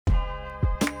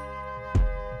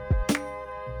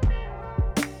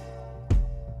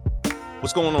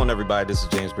What's going on, everybody? This is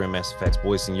James Grandmaster Facts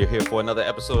Boyce, and you're here for another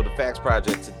episode of the Facts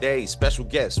Project. Today, special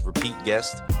guest, repeat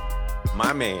guest,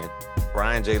 my man,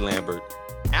 Brian J. Lambert.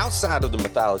 Outside of the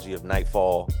mythology of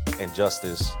Nightfall and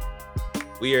Justice,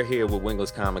 we are here with Wingless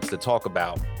Comics to talk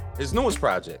about his newest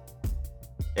project,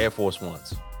 Air Force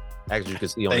Ones. As you can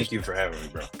see on Thank you for having me,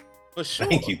 bro. For sure.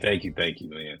 Thank you,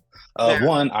 man.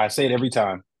 One, I say it every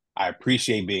time. I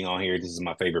appreciate being on here. This is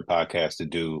my favorite podcast to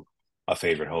do. A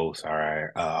favorite host. All right.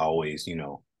 Always,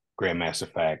 Grandmaster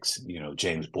Facts,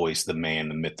 James Boyce, the man,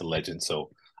 the myth, the legend.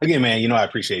 So again, man, I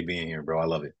appreciate being here, bro. I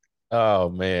love it. Oh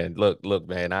man, look,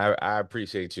 man, I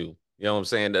appreciate you. You know what I'm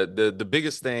saying? The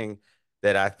biggest thing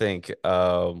that I think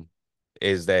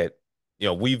is that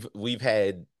we've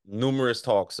had numerous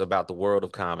talks about the world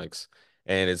of comics,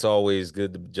 and it's always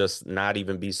good to just not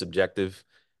even be subjective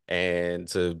and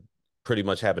to pretty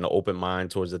much having an open mind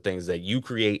towards the things that you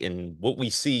create and what we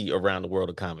see around the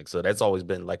world of comics. So that's always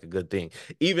been like a good thing,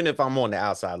 even if I'm on the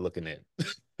outside looking in.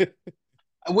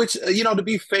 Which, to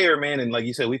be fair, man, and like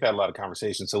you said, we've had a lot of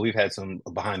conversations. So we've had some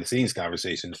behind the scenes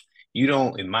conversations. You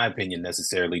don't, in my opinion,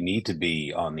 necessarily need to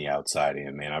be on the outside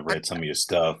in, man. I've read some of your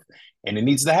stuff and it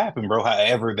needs to happen, bro,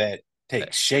 however that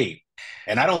takes shape.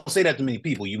 And I don't say that to many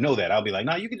people. You know that. I'll be like,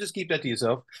 no, you can just keep that to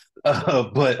yourself.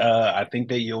 But I think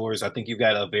that I think you've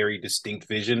got a very distinct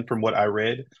vision from what I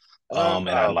read. And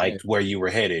I liked where you were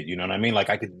headed. You know what I mean? Like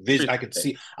I could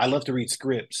see, I love to read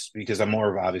scripts because I'm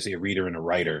more of obviously a reader and a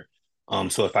writer.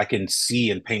 So if I can see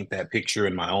and paint that picture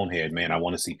in my own head, man, I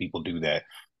want to see people do that.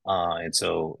 And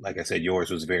so, like I said,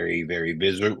 yours was very, very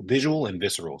visual and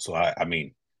visceral. So I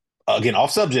mean, again,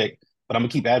 off subject, but I'm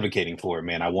gonna keep advocating for it,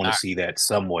 man. I want to see that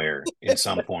somewhere in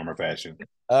some form or fashion.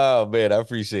 Oh man, I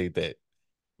appreciate that.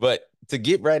 But to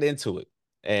get right into it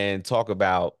and talk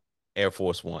about Air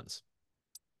Force Ones,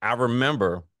 I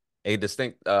remember a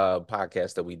distinct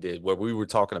podcast that we did where we were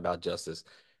talking about justice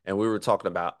and we were talking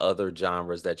about other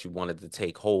genres that you wanted to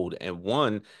take hold. And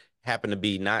one happened to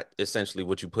be not essentially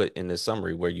what you put in this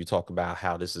summary, where you talk about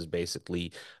how this is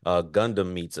basically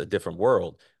Gundam meets a different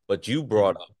world, but you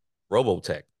brought up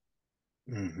Robotech.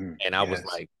 Mm-hmm. And I was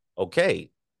like, okay,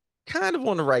 kind of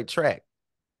on the right track.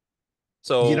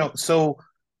 So,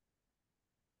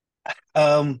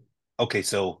 okay,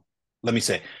 so let me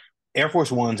say Air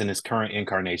Force One's in its current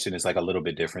incarnation is like a little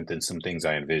bit different than some things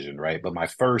I envisioned, right? But my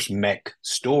first mech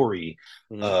story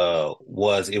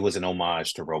was an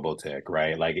homage to Robotech,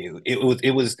 right? Like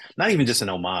it was not even just an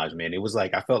homage, man. It was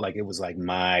like I felt like it was like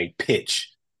my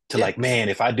pitch to like, man,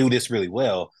 if I do this really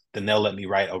well, then they'll let me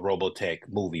write a Robotech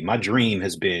movie. My dream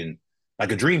has been like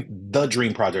the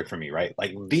dream project for me, right?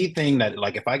 Like the thing that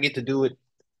like if I get to do it,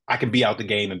 I can be out the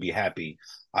game and be happy.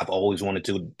 I've always wanted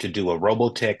to do a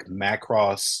Robotech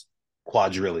Macross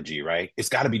quadrilogy, right? It's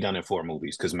got to be done in 4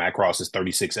 movies because Macross is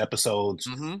 36 episodes.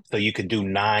 So you could do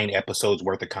 9 episodes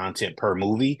worth of content per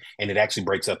movie and it actually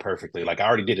breaks up perfectly. Like I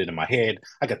already did it in my head.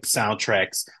 I got the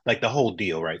soundtracks, like the whole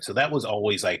deal, right? So that was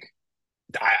always like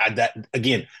that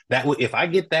again, that would if I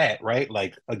get that, right?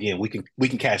 Like again, we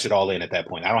can cash it all in at that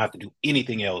point. I don't have to do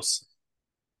anything else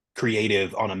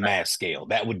creative on a mass scale.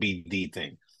 That would be the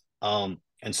thing.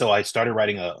 And so I started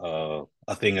writing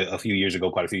a thing quite a few years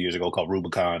ago called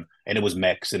Rubicon, and it was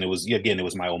mechs, and it was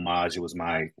my homage, it was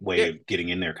my way of getting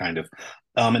in there, kind of.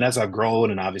 And as I've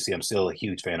grown, and obviously I'm still a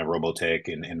huge fan of Robotech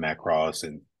and Macross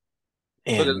and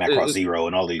Macross Zero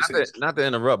and all these things. Not to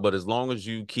interrupt, but as long as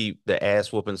you keep the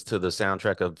ass whoopings to the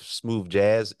soundtrack of smooth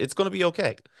jazz, it's going to be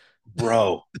okay.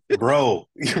 Bro,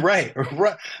 right,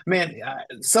 man.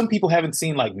 Some people haven't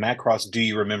seen like Macross Do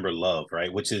You Remember Love,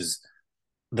 right? Which is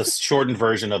the shortened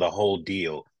version of the whole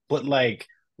deal. But like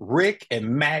Rick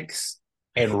and Max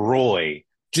and Roy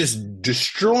just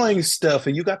destroying stuff,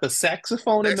 and you got the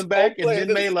saxophone in the back, and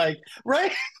then they like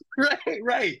right,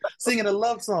 singing a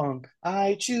love song.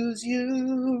 I choose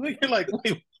you. You're like,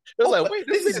 wait,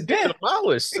 this is dead.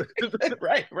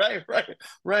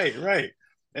 Right.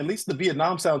 At least the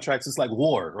Vietnam soundtracks, it's like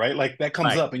war, right? Like that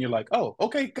comes up, and you're like, oh,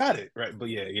 okay, got it, right? But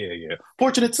yeah.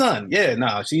 Fortunate Son,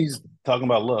 she's talking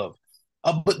about love.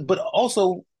 But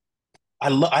also, I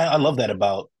love that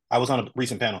about. I was on a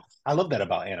recent panel. I love that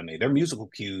about anime. Their musical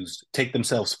cues take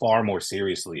themselves far more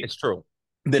seriously. It's true.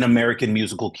 Than American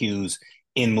musical cues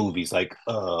in movies. Like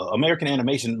American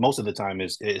animation, most of the time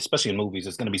is, especially in movies,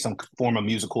 it's going to be some form of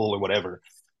musical or whatever.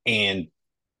 And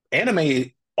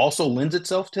anime also lends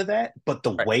itself to that, but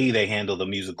the way they handle the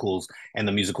musicals and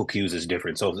the musical cues is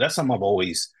different. So that's something I've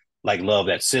always like loved.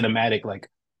 That cinematic. Like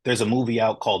there's a movie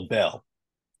out called Belle.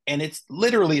 And it's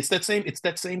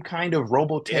that same kind of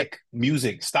Robotech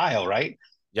music style, right?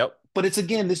 Yep. but it's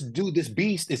again this dude, this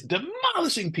beast is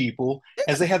demolishing people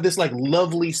as they have this like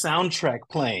lovely soundtrack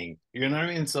playing. You know what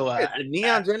I mean? So Yeah,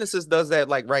 Neon Genesis does that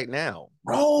like right now.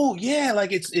 bro, yeah,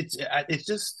 like it's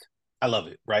just I love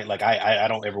it, right? Like I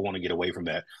don't ever want to get away from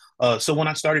that. So when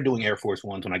I started doing Air Force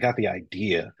Ones, when I got the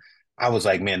idea, I was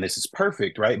like, man, this is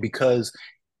perfect, right? Because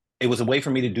it was a way for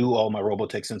me to do all my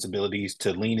Robotech sensibilities,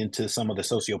 to lean into some of the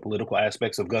socio-political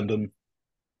aspects of Gundam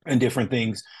and different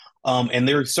things. And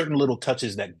there are certain little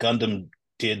touches that Gundam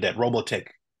did that Robotech,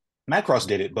 Macross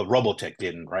did it, but Robotech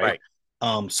didn't, right?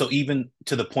 Right. So even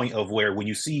to the point of where when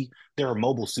you see there are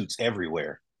mobile suits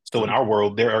everywhere. So in Mhm. our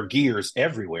world, there are gears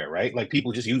everywhere, right? Like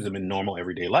people just use them in normal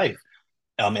everyday life,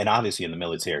 and obviously in the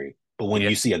military. But when Yeah.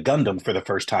 you see a Gundam for the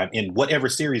first time in whatever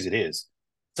series it is,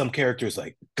 some characters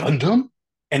like Gundam,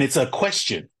 and it's a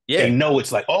question. They Yeah. know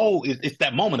it's like, oh, it's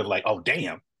that moment of like, oh,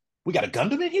 damn, we got a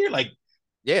Gundam in here. Like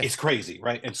Yeah. it's crazy,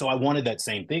 right? And so I wanted that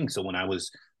same thing. So when I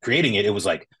was creating it, it was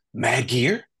like Mad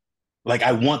Gear. Like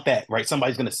I want that, right?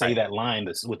 Somebody's going to say Right. that line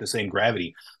that's with the same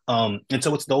gravity. And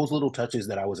so it's those little touches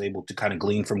that I was able to kind of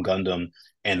glean from Gundam,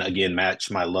 and again match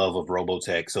my love of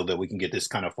Robotech, so that we can get this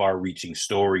kind of far-reaching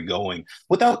story going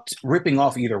without ripping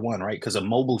off either one, right? Because a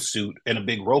mobile suit and a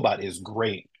big robot is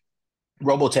great.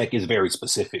 Robotech is very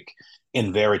specific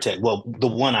in Veritech. Well, the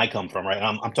one I come from, right?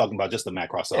 I'm talking about just the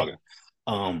Macross Yeah.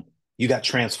 Saga. You got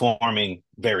transforming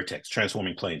Veritechs,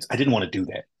 transforming planes. I didn't want to do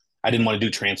that. I didn't want to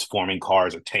do transforming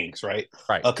cars or tanks, right?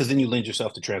 Right. Because then you lend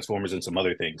yourself to Transformers and some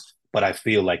other things. But I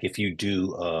feel like if you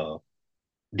do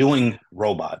doing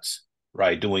robots,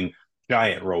 right, doing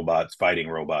giant robots, fighting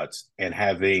robots, and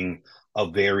having a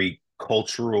very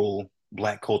cultural,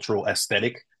 black cultural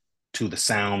aesthetic to the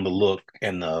sound, the look,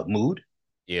 and the mood,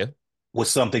 Yeah. was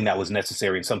something that was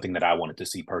necessary and something that I wanted to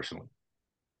see personally.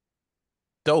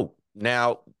 Dope.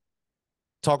 Now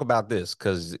talk about this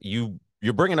because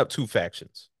you're bringing up two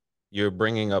factions. You're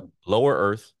bringing up Lower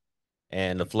Earth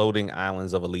and the floating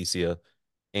islands of Elysia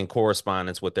in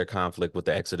correspondence with their conflict with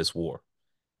the Exodus War.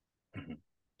 Mm-hmm.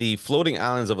 The floating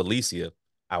islands of Elysia,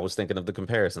 I was thinking of the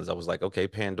comparisons. I was like, okay,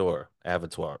 Pandora,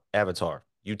 Avatar,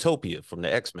 Utopia from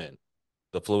the X-Men,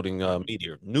 the floating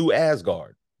meteor, New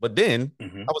Asgard. But then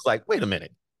Mm-hmm. I was like, wait a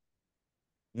minute,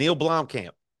 Neil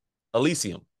Blomkamp,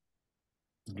 Elysium.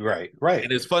 Right, right.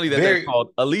 And it's funny that that's Very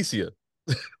called Elysia.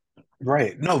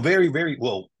 right. No, very, very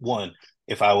well. One,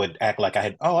 if I would act like I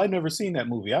had, oh, I've never seen that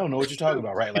movie. I don't know what you're talking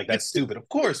about, right? Like that's stupid. Of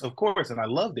course. And I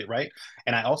loved it, right?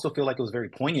 And I also feel like it was very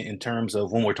poignant in terms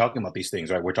of when we're talking about these things,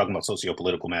 right? We're talking about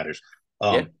socio-political matters.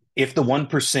 Yeah, If the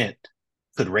 1%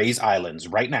 could raise islands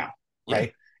right now, yeah,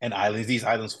 right? And these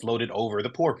islands floated over the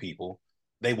poor people,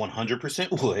 they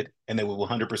 100% would, and they would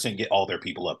 100% get all their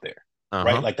people up there, right?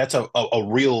 uh-huh, Like that's a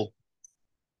real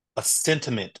a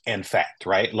sentiment and fact,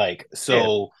 right? Like yeah.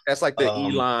 so That's like the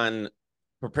um Elon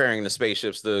preparing the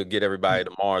spaceships to get everybody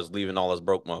to Mars, leaving all us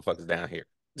broke motherfuckers down here.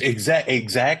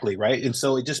 exactly, right? And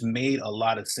so it just made a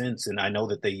lot of sense. And I know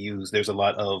that there's a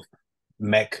lot of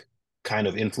mech kind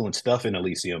of influence stuff in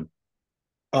Elysium.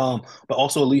 But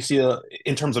also Elysia,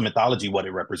 in terms of mythology, what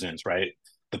it represents, right?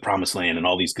 The promised land and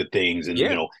all these good things, and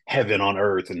Yeah, heaven on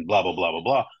earth and blah blah blah blah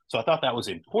blah. So I thought that was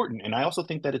important, and I also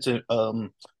think that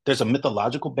there's a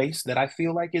mythological base that I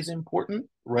feel like is important,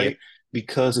 yeah, right?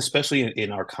 Because especially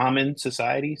in our common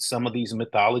society, some of these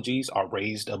mythologies are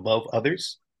raised above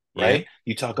others, yeah. right?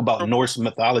 You talk about Norse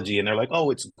mythology, and they're like, oh,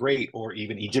 it's great, or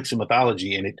even Egyptian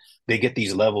mythology, and they get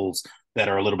these levels that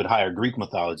are a little bit higher, Greek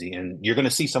mythology, and you're going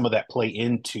to see some of that play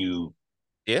into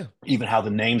Yeah. even how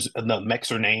the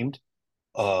mechs are named,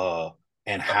 uh,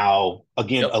 and how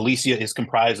again Yep. Alicia is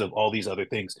comprised of all these other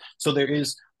things. So there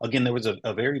was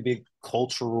a very big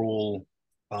cultural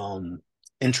um,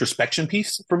 introspection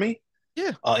piece for me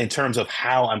Yeah. in terms of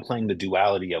how I'm playing the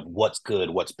duality of what's good,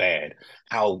 what's bad,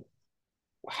 how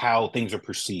how things are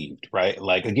perceived, right?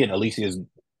 Like again, Alicia is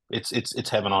it's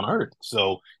heaven on earth,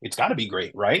 so it's got to be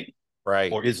great, right?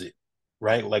 Right. Or is it?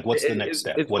 Right? Like, what's the next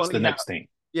step? It's What's the funny how next thing?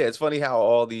 yeah, it's funny how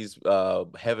all these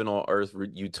heaven on earth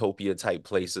utopia type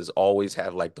places always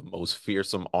have like the most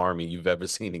fearsome army you've ever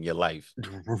seen in your life.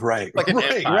 Right, Like an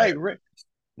empire.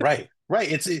 right.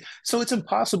 So it's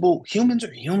impossible. Humans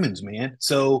are humans, man.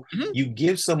 So Mhm. you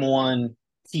give someone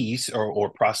peace or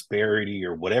prosperity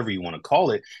or whatever you want to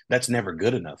call it, that's never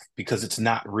good enough because it's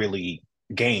not really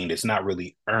gained. It's not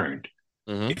really earned.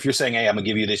 Mhm. If you're saying, hey, I'm gonna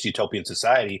give you this utopian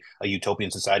society, a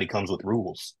utopian society comes with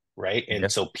rules, right? Yeah.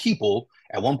 And so people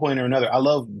at one point or another, I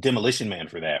love Demolition Man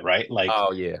for that, right? Like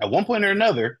Oh yeah. at one point or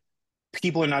another,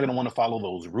 people are not gonna want to follow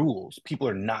those rules. People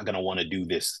are not gonna want to do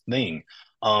this thing.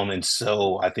 And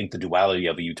so I think the duality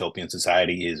of a utopian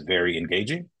society is very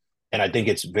engaging. And I think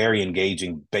it's very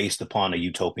engaging based upon a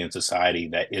utopian society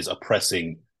that is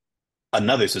oppressing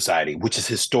another society, which has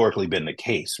historically been the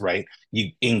case, right?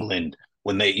 England,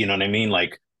 when they, you know what I mean,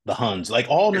 like the Huns, like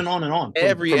on and on and on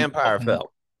Every from empire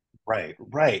fell. right,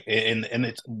 right, and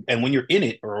it's and when you're in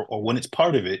it or when it's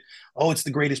part of it, oh, it's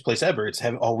the greatest place ever. It's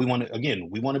heaven. Oh, we want to again,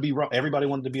 we want to be. Everybody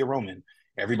wanted to be a Roman.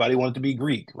 Everybody wanted to be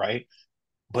Greek, right?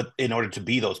 But in order to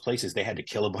be those places, they had to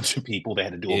kill a bunch of people. They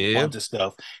had to do a Yeah, bunch of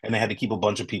stuff, and they had to keep a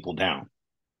bunch of people down.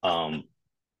 Um,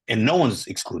 and no one's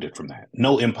excluded from that.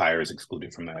 No empire is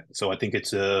excluded from that. So I think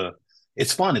it's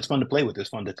fun. It's fun to play with. It's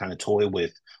fun to kind of toy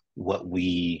with what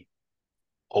we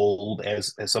hold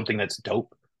as something that's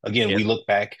dope. Again, yeah, we look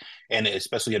back, and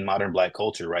especially in modern Black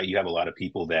culture, right? You have a lot of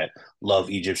people that love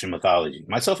Egyptian mythology,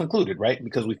 myself included, right?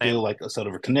 Because we man, feel like a sort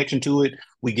of a connection to it.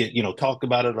 We get, talked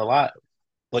about it a lot.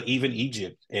 But even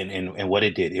Egypt and what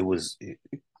it did,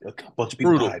 a bunch of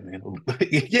people brutal. died, man.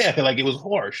 Yeah, like it was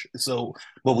harsh. So,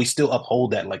 but we still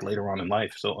uphold that like later on in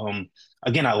life. So,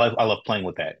 again, I love playing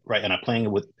with that, right? And I'm playing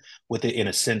with it in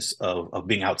a sense of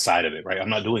being outside of it, right? I'm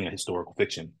not doing a historical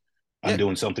fiction. I'm Yeah,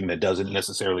 doing something that doesn't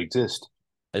necessarily exist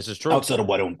this is true. outside of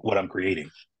what I'm creating.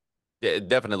 Yeah,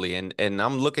 definitely. And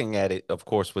I'm looking at it, of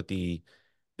course, with the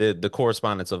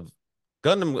correspondence of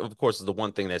Gundam, of course, is the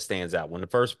one thing that stands out. When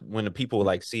the people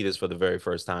like see this for the very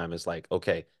first time, it's like,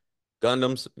 okay,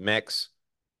 Gundams, mechs,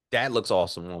 that looks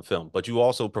awesome on film. But you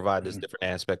also provide this Mhm. different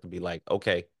aspect to be like,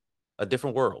 okay, a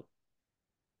different world.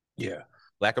 Yeah,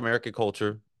 Black American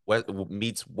culture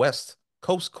meets West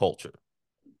Coast culture.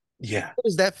 yeah. How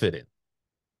does that fit in?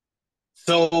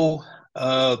 So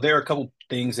there are a couple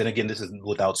things, and again, this is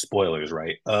without spoilers,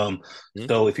 right? Hmm.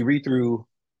 So if you read through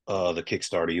the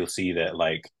Kickstarter, you'll see that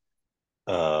like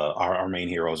our main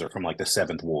heroes are from like the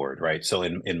Seventh Ward, right? So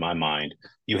in my mind,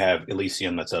 you have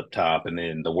Elysium that's up top, and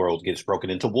then the world gets broken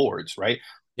into wards, right?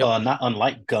 Yep. Not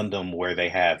unlike Gundam, where they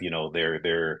have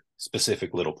their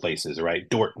specific little places, right?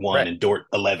 Dort One Correct. and Dort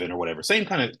 11 or whatever, same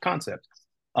kind of concept.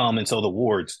 And so the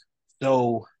wards.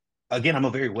 So again, I'm a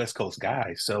very West Coast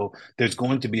guy, so there's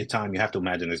going to be a time you have to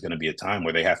imagine there's going to be a time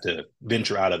where they have to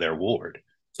venture out of their ward.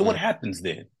 So what Mm. happens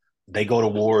then? They go to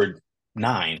Ward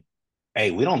 9.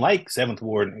 Hey, we don't like Seventh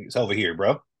Ward. It's over here,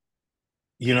 bro.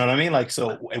 You know what I mean? Like,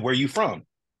 so where are you from?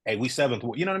 Hey, we Seventh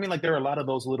Ward. You know what I mean? Like, there are a lot of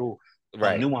those little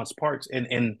Right. nuanced parts.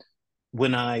 And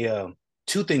when I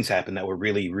two things happened that were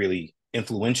really really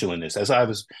influential in this. As I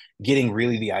was getting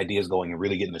really the ideas going and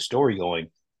really getting the story going,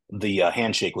 the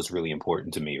handshake was really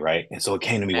important to me, right? And so it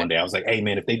came to me Man. one day. I was like, "Hey,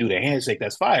 man, if they do the handshake,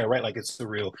 that's fire, right? Like, it's the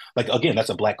real, like, again, that's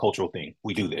a Black cultural thing.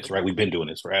 We do this, right? We've been doing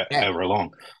this for Yeah. however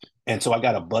long." And so I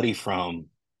got a buddy from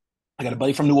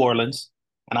New Orleans,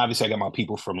 and obviously I got my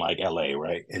people from like LA,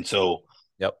 right? And so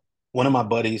Yep. one of my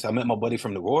buddies, I met my buddy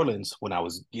from New Orleans when I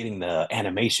was getting the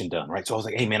animation done, right? So I was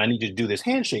like, hey man, I need you to do this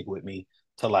handshake with me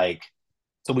to like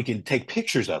so we can take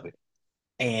pictures of it.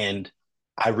 And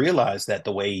I realized that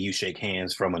the way you shake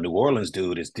hands from a New Orleans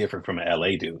dude is different from an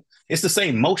LA dude. It's the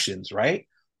same motions, right?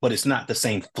 But it's not the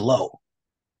same flow.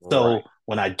 Right. So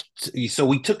so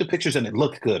we took the pictures and it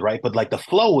looked good, right? But like the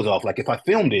flow was off. Like if I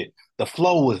filmed it, the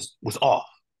flow was off.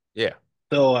 Yeah.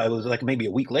 So I was like maybe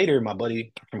a week later, my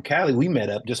buddy from Cali, we met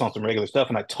up just on some regular stuff.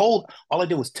 And all I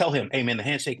did was tell him, hey man, the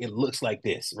handshake, it looks like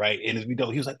this, right? And as we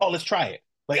go, he was like, oh, let's try it.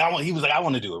 He was like, I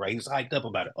want to do it, right? He was hyped up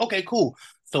about it. Okay, cool.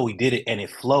 So we did it and it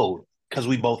flowed because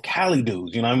we both Cali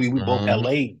dudes, you know what I mean? We both Hmm.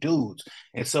 LA dudes.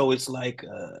 And so it's like,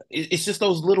 it's just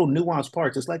those little nuanced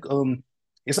parts. It's like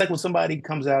when somebody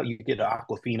comes out, you get an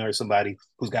Aquafina or somebody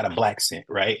who's got a black scent,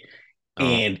 right? Oh.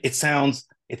 And it sounds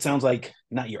like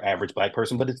not your average Black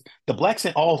person, but it's the Black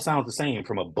scent all sounds the same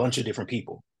from a bunch of different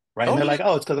people, right? And Oh they're yeah. like,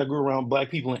 oh, it's because I grew around Black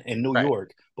people in New Right.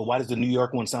 York. But why does the New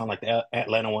York one sound like the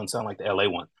Atlanta one sound like the LA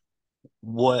one?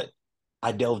 What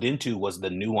I delved into was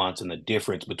the nuance and the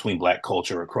difference between Black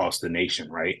culture across the nation,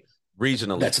 right?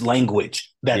 Regionally. That's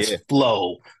language, that's Yeah.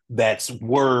 flow, that's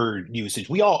word usage.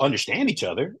 We all understand each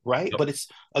other, right? Yep. But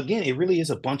it really is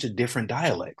a bunch of different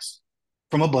dialects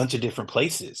from a bunch of different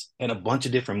places and a bunch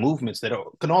of different movements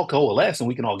can all coalesce and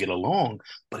we can all get along,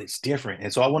 but it's different.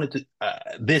 And so I wanted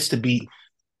this to be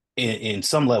in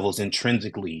some levels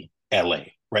intrinsically LA,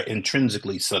 right?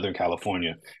 Intrinsically Southern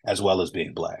California, as well as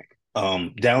being Black.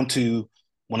 Down to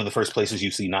one of the first places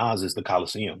you see Nas is the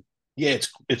Coliseum. Yeah,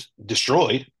 it's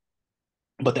destroyed,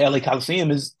 but the LA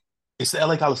Coliseum it's the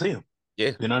LA Coliseum.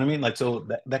 Yeah. You know what I mean? Like so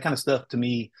that kind of stuff to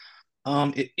me,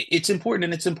 it's important,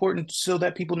 and it's important so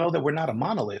that people know that we're not a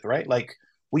monolith, right? Like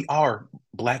we are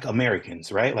Black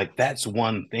Americans, right? Like that's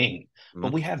one thing, but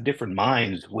Mhm. we have different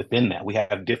minds within that. We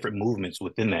have different movements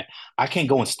within that. I can't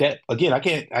go and step again.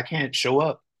 I can't show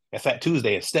up at Fat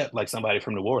Tuesday and step like somebody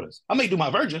from New Orleans. I may do my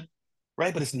version,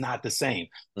 right? But it's not the same.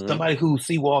 Hmm. Somebody who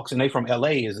sea walks and they from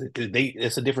LA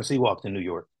it's a different sea walk than New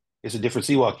York. It's a different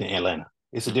sea walk than Atlanta.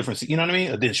 It's a different, you know what I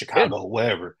mean? Than Yeah, Chicago,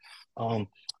 whatever. Um,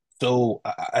 so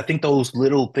I think those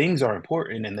little things are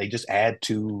important, and they just add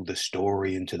to the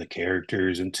story and to the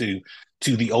characters and to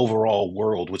the overall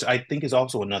world, which I think is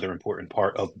also another important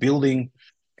part of building.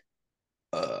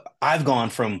 I've gone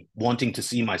from wanting to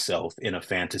see myself in a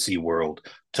fantasy world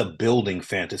to building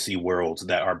fantasy worlds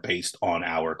that are based on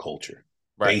our culture,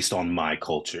 right. based on my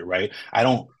culture, right? I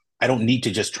don't need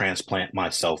to just transplant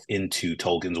myself into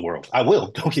Tolkien's world. I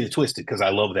will, don't get it twisted, because I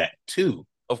love that too.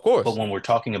 Of But course. when we're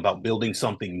talking about building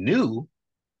something new,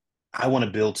 I want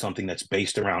to build something that's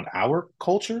based around our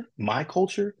culture, my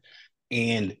culture,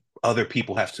 and other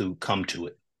people have to come to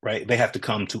it, right? They have to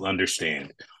come to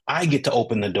understand. I get to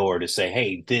open the door to say,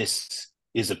 hey, this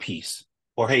is a piece,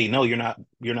 or hey, no, you're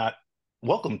not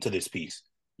welcome to this piece.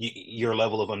 Your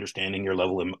level of understanding, your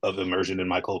level of immersion in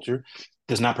my culture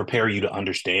does not prepare you to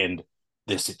understand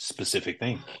this specific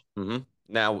thing. Hmm.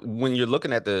 Now, when you're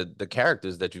looking at the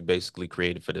characters that you basically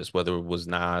created for this, whether it was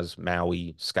Nas,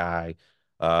 Maui, Sky,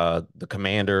 the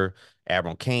Commander,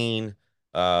 Admiral Kane,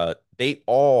 they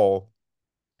all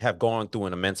have gone through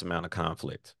an immense amount of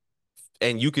conflict,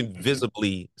 and you can Mm-hmm.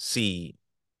 visibly see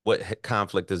what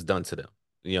conflict has done to them.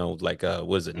 Like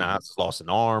was it Mm-hmm. Nas lost an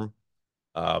arm?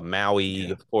 Maui,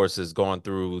 Yeah, of course, has gone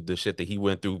through the shit that he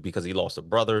went through because he lost a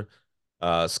brother.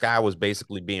 Sky was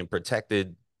basically being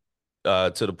protected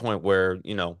to the point where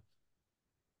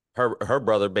her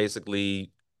brother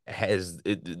basically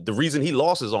the reason he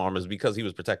lost his arm is because he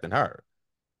was protecting her.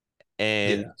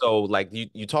 And yeah. so like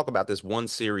you talk about this one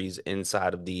series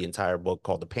inside of the entire book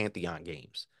called the Pantheon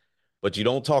Games, but you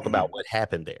don't talk about Mm-hmm. what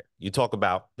happened there. You talk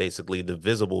about basically the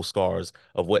visible scars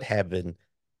of what happened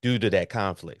due to that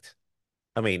conflict.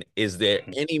 I mean, is there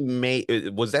Mm-hmm. any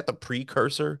was that the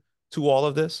precursor to all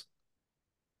of this?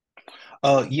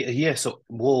 Yeah, yeah. So,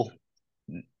 well,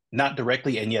 not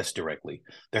directly, and yes, directly.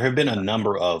 There have been a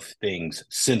number of things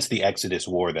since the Exodus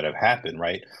War that have happened,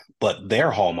 right? But their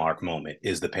hallmark moment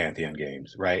is the Pantheon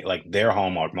Games, right? Like their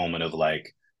hallmark moment of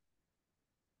like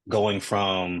going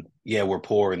from, yeah, we're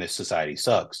poor and this society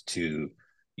sucks to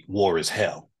war is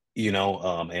hell,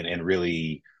 and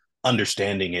really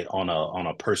understanding it on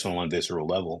a personal and visceral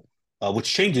level,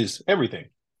 which changes everything.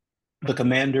 The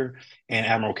commander and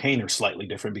Admiral Kane are slightly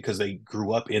different because they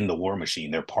grew up in the war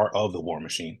machine. They're part of the war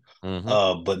machine. Hmm.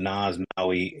 But Nas,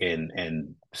 Maui,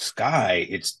 and Sky,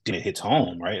 it hits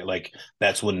home, right? Like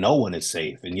that's when no one is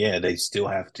safe. And yeah, they still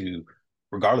have to,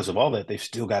 regardless of all that, they've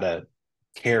still got to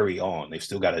carry on. They've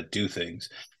still got to do things.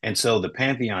 And so the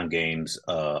Pantheon Games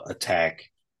attack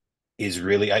is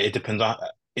really, it depends on,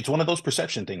 it's one of those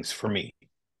perception things for me.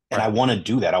 And Right. I want to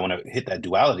do that. I want to hit that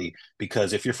duality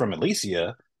because if you're from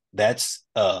Elysia, that's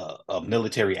a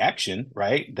military action,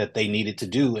 right? That they needed to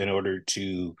do in order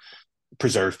to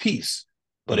preserve peace.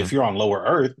 But Hmm. if you're on lower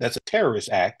Earth, that's a terrorist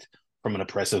act from an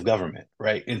oppressive government,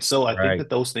 right? And so I think Right. that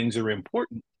those things are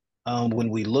important when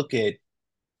we look at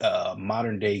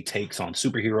modern day takes on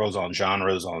superheroes, on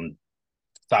genres, on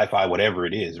sci-fi, whatever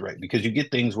it is, right? Because you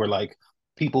get things where like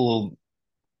people,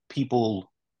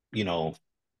 people, you know,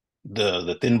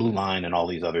 the thin blue line and all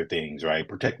these other things, right?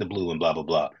 Protect the blue and blah blah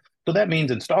blah. So that means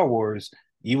in Star Wars,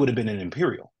 you would have been an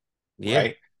Imperial, Yeah.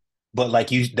 right? But like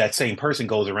you, that same person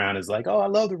goes around is like, oh, I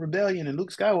love the rebellion and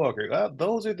Luke Skywalker.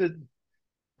 Those are the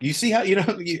you see how Yeah.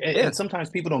 and sometimes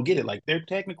people don't get it. Like they're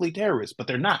technically terrorists, but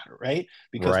they're not, right?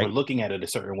 Because we're Right. looking at it a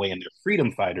certain way, and they're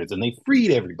freedom fighters, and they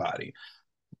freed everybody.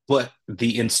 But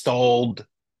the installed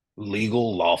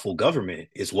legal, lawful government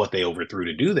is what they overthrew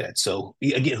to do that. So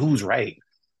again, who's right?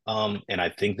 And I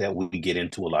think that we get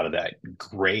into a lot of that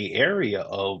gray area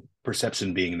of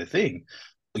perception being the thing.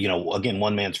 Again,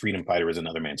 one man's freedom fighter is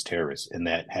another man's terrorist, and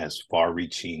that has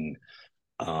far-reaching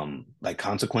like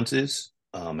consequences.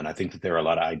 And I think that there are a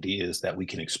lot of ideas that we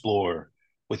can explore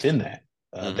within that.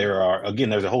 Hmm.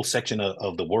 There's a whole section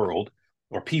of the world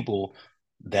or people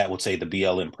that would say the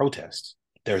BLM protests.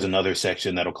 There's another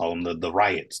section that'll call them the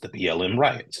riots, the BLM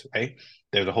riots, right?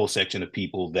 There's a whole section of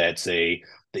people that say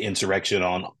the insurrection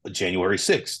on January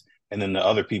 6th. And then the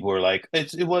other people are like,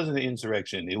 it wasn't an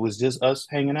insurrection. It was just us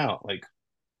hanging out, like,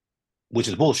 which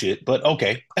is bullshit, but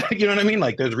okay. You know what I mean?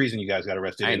 Like, there's a reason you guys got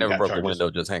arrested I ain't and never got broke a charges.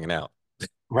 window just hanging out.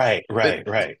 Right, right,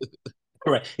 right.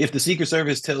 Right. If the Secret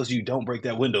Service tells you don't break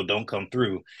that window, don't come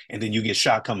through, and then you get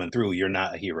shot coming through, you're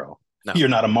not a hero. No. You're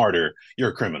not a martyr. You're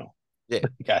a criminal. Yeah.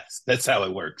 Guys, that's how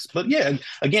it works. But yeah,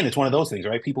 again, it's one of those things,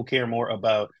 right? People care more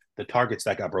about the targets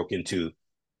that got broke into.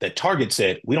 That Target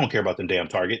said, we don't care about them damn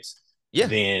targets, Yeah.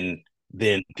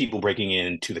 than people breaking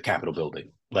into the Capitol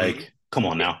building. Hmm. Like, come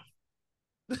on Yeah.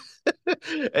 now.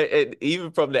 And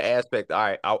even from the aspect, all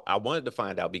right, I wanted to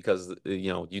find out because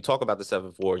you talk about the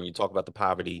 7-4 and you talk about the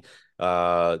poverty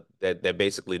that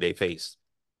basically they face,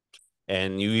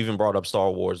 and you even brought up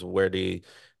Star Wars, where the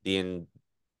the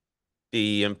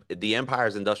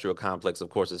Empire's industrial complex, of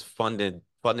course, is funded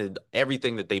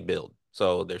everything that they build.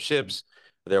 So their ships,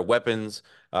 their weapons,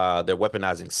 their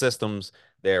weaponizing systems,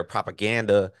 their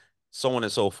propaganda, so on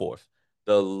and so forth.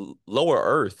 The lower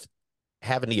Earth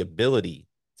having the ability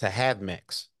to have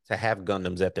mechs, to have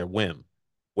Gundams at their whim.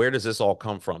 Where does this all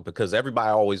come from? Because everybody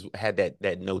always had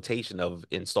that notation of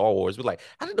in Star Wars, we're like,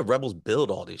 how did the rebels build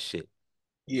all this shit?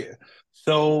 Yeah.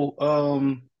 So,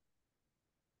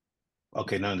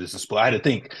 okay, none of this is spoil. I had to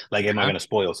think, like, am I Huh? going to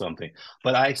spoil something?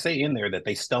 But I say in there that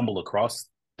they stumble across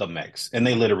the mechs, and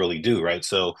they literally do, right?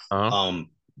 So, Uh-huh. um,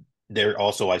 there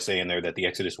also I say in there that the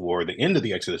Exodus War, the end of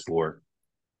the Exodus War,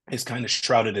 is kind of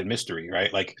shrouded in mystery,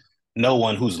 right? Like, no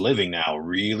one who's living now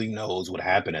really knows what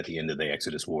happened at the end of the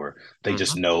Exodus War. They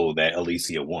just Hmm. know that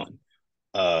Alesia won.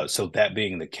 So that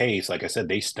being the case, like I said,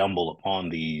 they stumble upon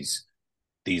these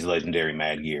legendary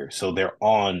mad gear. So they're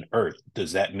on Earth.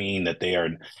 Does that mean that they are?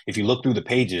 If you look through the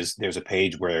pages, there's a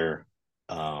page where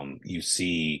you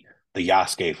see the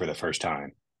Yasuke for the first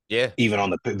time, Yeah. even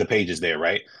on the pages there,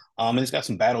 right? And it's got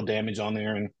some battle damage on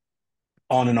there, and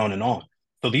on and on and on.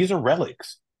 So these are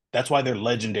relics. That's why they're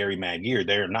legendary mad gear.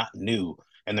 They're not new,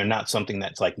 and they're not something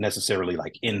that's like necessarily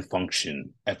like in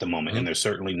function at the moment. Mhm. And they're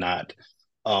certainly not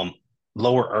um,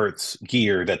 lower Earth's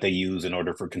gear that they use in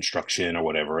order for construction or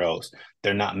whatever else.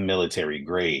 They're not military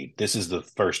grade. This is the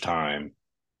first time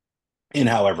in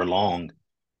however long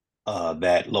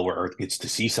that lower Earth gets to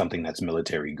see something that's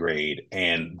military grade,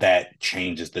 and that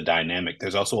changes the dynamic.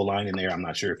 There's also a line in there. I'm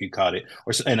not sure if you caught it,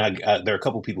 or and there are a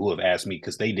couple people who have asked me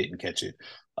because they didn't catch it,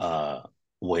 uh,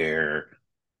 where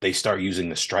they start using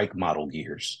the strike model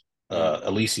gears. Mm.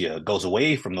 Alicia goes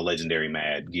away from the legendary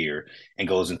mad gear and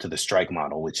goes into the strike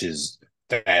model, which is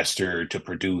faster to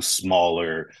produce,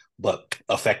 smaller but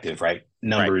effective. Right, Right.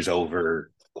 numbers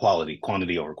over quality,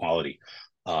 quantity over quality.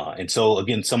 And so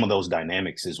again, some of those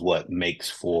dynamics is what makes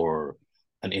for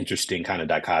an interesting kind of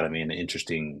dichotomy and an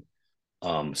interesting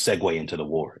segue into the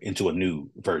war, into a new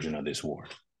version of this war.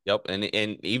 Yep, and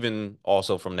even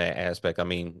also from that aspect, I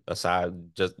mean, aside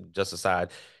just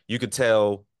aside, you could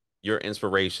tell your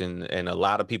inspiration and a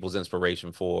lot of people's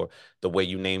inspiration for the way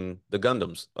you name the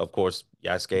Gundams. Of course,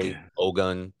 Yasuke, Yeah,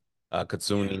 Ogun, yeah,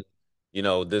 Katsuni.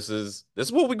 This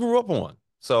is what we grew up on.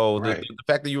 So right. the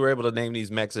fact that you were able to name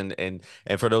these mechs and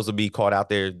for those to be caught out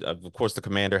there, of course, the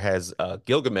commander has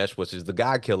Gilgamesh, which is the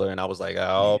God Killer, and I was like,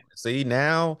 oh, Yeah. see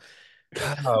now.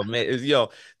 Oh man,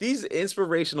 these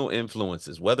inspirational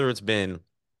influences, whether it's been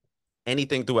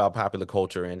anything throughout popular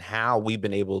culture and how we've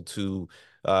been able to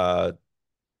uh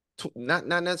not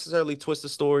necessarily twist the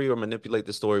story or manipulate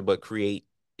the story, but create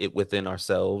it within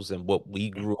ourselves and what we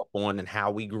grew up on and how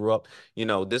we grew up.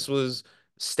 This was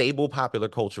stable popular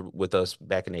culture with us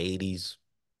back in the 80s,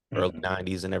 early Mhm.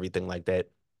 90s and everything like that.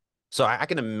 So I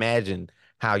can imagine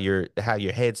how your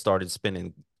head started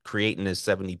spinning creating this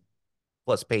 70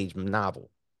 plus page novel.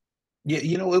 Yeah,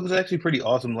 it was actually pretty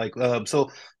awesome. Like,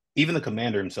 so even the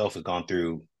commander himself has gone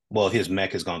through, well, his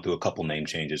mech has gone through a couple name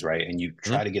changes, right? And you Mhm.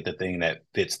 try to get the thing that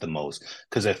fits the most.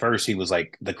 Because at first he was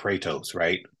like the Kratos,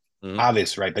 right? Mhm.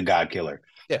 Obvious, right? The God Killer.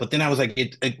 Yeah. But then I was like,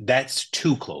 that's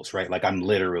too close, right? Like I'm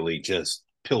literally just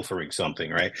pilfering something,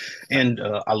 right? Right. And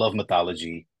I love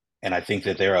mythology. And I think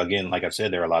that there, again, like I've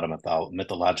said, there are a lot of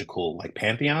mythological like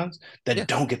pantheons that Yeah.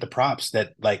 don't get the props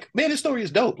that, like, man, this story is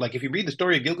dope. Like if you read the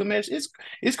story of Gilgamesh,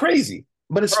 it's crazy,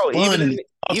 but it's Bro, fun and even in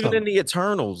awesome. the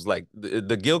Eternals, like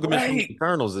the Gilgamesh from the Right.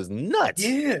 Eternals is nuts.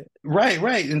 Yeah. Right.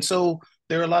 Right. And so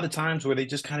there are a lot of times where they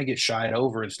just kind of get shied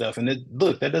over and stuff. And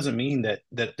look, that doesn't mean that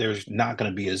there's not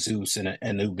going to be a Zeus and an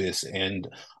Anubis and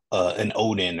an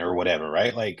Odin or whatever,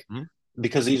 right? Like, Mhm.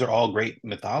 because these are all great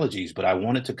mythologies, but I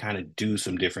wanted to kind of do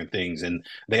some different things, and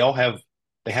they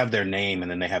have their name, and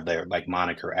then they have their like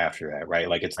moniker after that, right?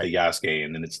 Like it's Right. the Yasuke,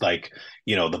 and then it's like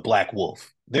the Black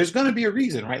Wolf. There's going to be a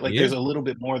reason, right? Like Yeah. there's a little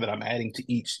bit more that I'm adding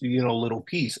to each little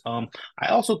piece. I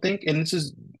also think, and this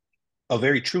is a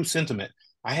very true sentiment.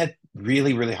 I had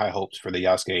really, really high hopes for the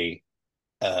Yasuke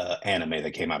anime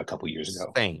that came out a couple years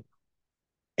ago, Same.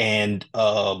 and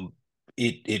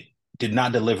it did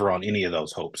not deliver on any of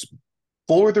those hopes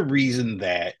for the reason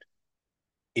that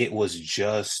it was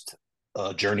just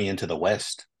a journey into the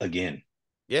West again.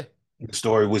 Yeah. The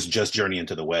story was just Journey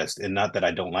into the West, and not that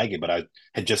I don't like it, but I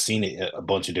had just seen it a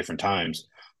bunch of different times.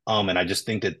 And I just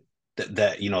think that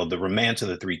the Romance of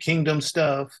the Three Kingdoms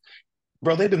stuff,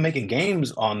 bro, they've been making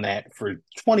games on that for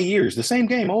 20 years, the same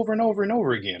game over and over and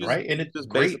over again, Just right? And you it's just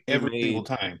great basically every single made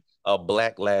time. a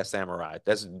Black Last Samurai.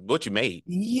 That's what you made.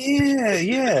 Yeah,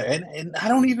 yeah. And I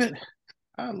don't even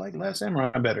I like Last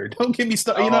Samurai better. Don't get me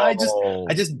started. I Oh,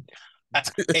 just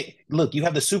look, you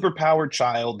have the superpowered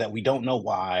child that we don't know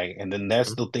why, and then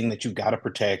that's the thing that you got to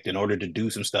protect in order to do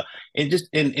some stuff. And just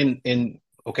and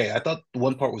okay, I thought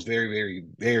one part was very, very,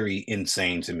 very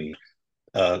insane to me.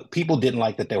 People didn't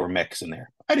like that there were mechs in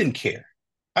there. I didn't care.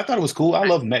 I thought it was cool. I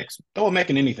love mechs. Throw a mech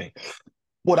in anything.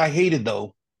 What I hated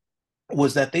though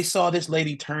was that they saw this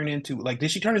lady turn into like,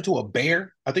 did she turn into a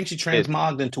bear? I think she it,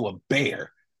 transmogged into a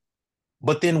bear.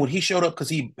 But then when he showed up because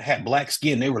he had black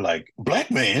skin, they were like,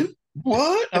 "Black man,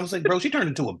 what?" I was like, "Bro, she turned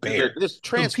into a bear." there's So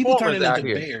people Transformers turning out into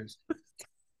here. bears,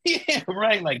 yeah,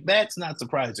 right. Like that's not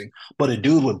surprising. But a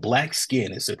dude with black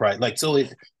skin is surprising. Like so,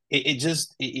 it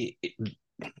just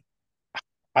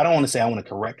I don't want to say I want to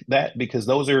correct that because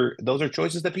those are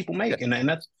choices that people Yeah, make, and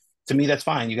that's to me that's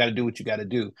fine. You got to do what you got to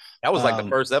do. that was like the Um,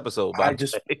 first episode, by I the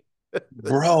just, way.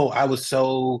 bro, I was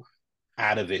so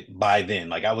out of it by then.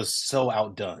 Like I was so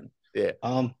outdone. Yeah,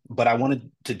 But I wanted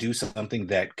to do something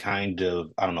that kind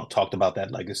of, I don't know, talked about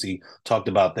that legacy, talked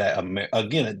about that.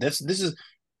 Again, this is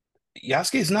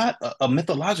Yasuke is not a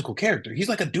mythological character. He's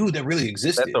like a dude that really that's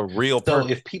existed. a real So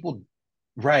person. if people,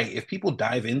 right, if people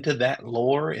dive into that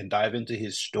lore and dive into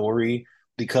his story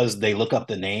because they look up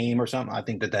the name or something, I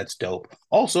think that that's dope.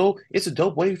 Also, it's a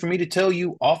dope way for me to tell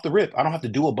you off the rip. I don't have to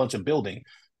do a bunch of building.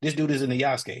 This dude is in the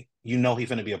Yasuke. You know he's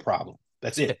going to be a problem.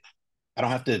 That's Yeah, it. I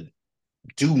don't have to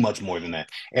do much more than that.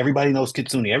 Everybody knows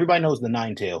Kitsune. Everybody knows the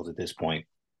Nine Tails at this point.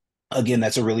 Again,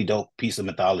 that's a really dope piece of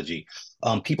mythology.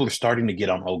 People are starting to get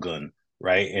on Ogun,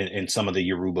 right? And some of the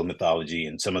Yoruba mythology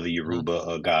and some of the mhm.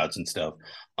 Yoruba gods and stuff.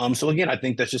 So again, I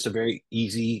think that's just a very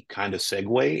easy kind of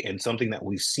segue and something that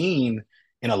we've seen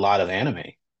in a lot of anime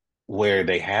where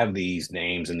they have these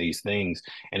names and these things,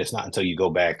 and it's not until you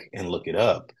go back and look it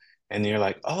up and you're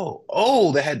like,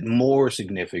 oh, that had more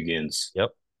significance Yep.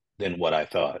 than what I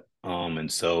thought.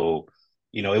 And so,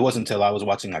 it wasn't until I was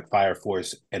watching like Fire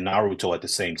Force and Naruto at the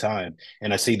same time,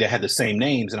 and I see they had the same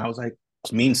names, and I was like,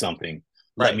 it means something.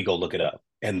 Let Right. me go look it up.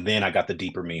 And then I got the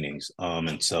deeper meanings.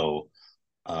 And so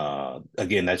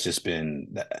again, that's just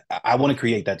been I want to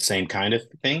create that same kind of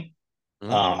thing.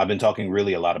 Mhm. I've been talking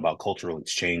really a lot about cultural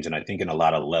exchange, and I think in a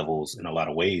lot of levels, in a lot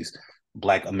of ways,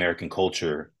 Black American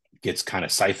culture gets kind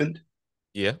of siphoned,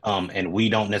 Yeah. and we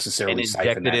don't And necessarily siphon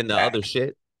injected that into other back.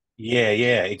 shit. Yeah,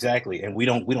 yeah, exactly. And we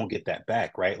don't get that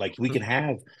back, right? Like we Mhm. can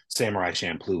have Samurai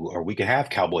Champloo or we can have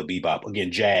Cowboy Bebop,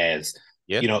 again, jazz,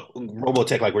 Yeah.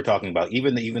 Robotech like we're talking about,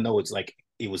 even though it's like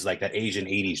it was like that Asian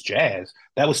 80s jazz,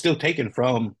 that was still taken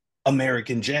from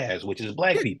American jazz, which is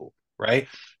black Yeah. people, right?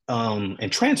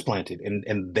 And transplanted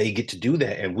and they get to do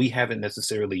that. And we haven't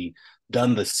necessarily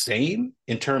done the same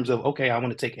in terms of, okay, I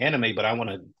want to take anime, but I want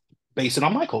to base it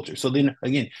on my culture. So then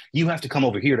again, you have to come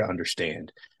over here to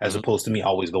understand as Mhm. opposed to me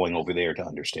always going over there to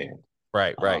understand.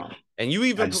 Right. Right. Um, And you I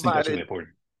even just think that's really provided, important.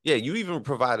 yeah, you even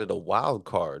provided a wild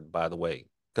card, by the way,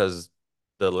 because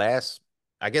the last,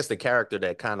 I guess, the character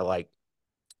that kind of like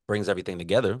brings everything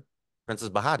together, Princess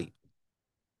Bahati.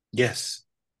 Yes,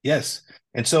 yes.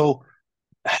 And so,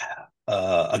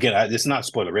 again, it's not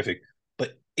spoilerific,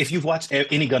 but if you've watched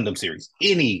any Gundam series,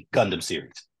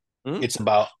 Mhm. it's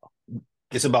about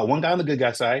it's about one guy on the good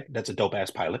guy side that's a dope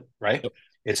ass pilot, right? Yep.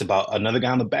 It's about another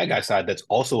guy on the bad guy side that's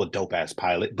also a dope ass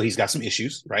pilot, but he's got some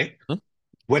issues, right? Mhm.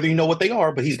 Whether you know what they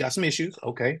are, but he's got some issues.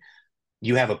 Okay.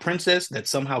 You have a princess that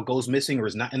somehow goes missing or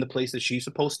is not in the place that she's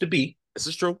supposed to be, This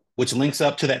is true. which links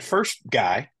up to that first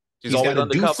guy. She's He's got always to do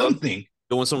undercover, something.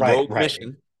 doing some Right, rogue right,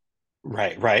 mission.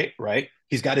 right.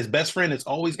 He's got his best friend that's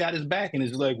always got his back and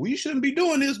is like, we shouldn't be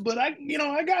doing this, but I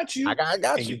got you. I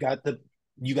got And you.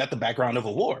 you got the background of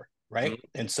a war, right? Mhm.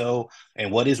 And so,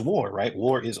 and what is war, right?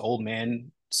 War is old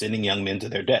men sending young men to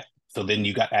their death. So then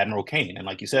you got Admiral Kane, and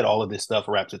like you said, all of this stuff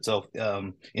wraps itself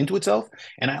into itself.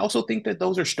 And I also think that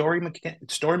those are story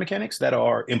mechanics that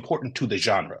are important to the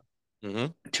genre,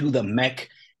 Mhm. to the mech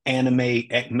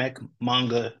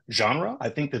manga genre. I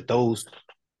think that those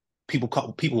people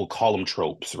will call them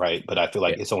tropes, right? But I feel Yeah.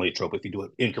 like it's only a trope if you do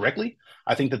it incorrectly.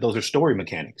 I think that those are story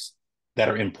mechanics that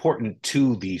are important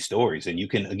to these stories, and you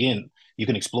can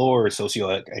explore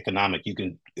socioeconomic, you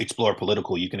can explore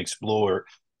political, you can explore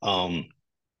um,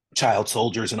 child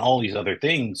soldiers and all these other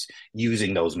things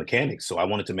using those mechanics. So I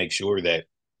wanted to make sure that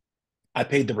I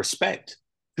paid the respect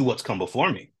to what's come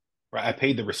before me. Right? I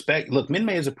paid the respect. Look,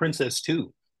 Minmay is a princess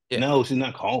too. Yeah. No, she's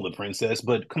not called a princess,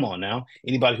 but come on now.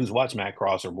 Anybody who's watched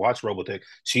Macross or watched Robotech,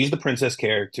 she's the princess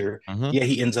character. Mhm. Yeah,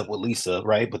 he ends up with Lisa,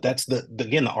 right? But that's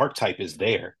again, the archetype is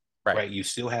there. Right. right? You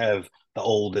still have the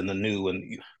old and the new,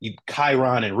 and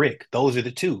Chiron and Rick. Those are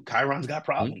the two. Chiron's got Mhm.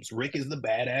 problems. Rick is the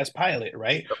badass pilot,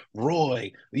 right?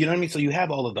 Roy, you know what I mean? So you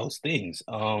have all of those things,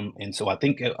 and so I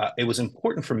think it was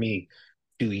important for me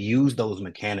to use those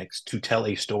mechanics to tell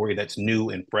a story that's new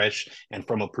and fresh and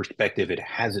from a perspective it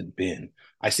hasn't been.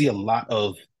 I see a lot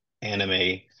of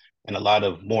anime and a lot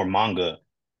of more manga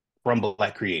from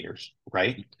Black creators,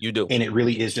 right? You do. And it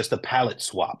really is just the palette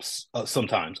swaps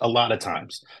sometimes, a lot of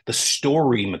times. The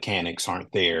story mechanics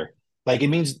aren't there. Like it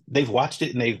means they've watched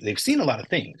it and they've seen a lot of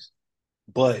things,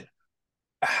 but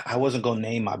I wasn't gonna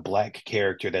name my black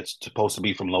character that's supposed to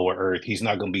be from Lower Earth. He's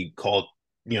not gonna be called,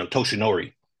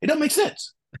 Toshinori. It doesn't make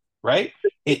sense, right?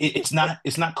 It's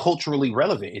not culturally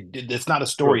relevant. It's not a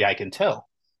True. story I can tell.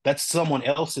 That's someone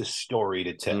else's story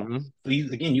to tell. Hmm. So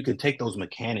you can take those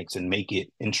mechanics and make it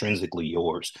intrinsically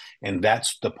yours, and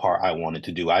that's the part I wanted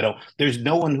to do. I don't. There's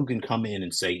no one who can come in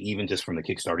and say, even just from the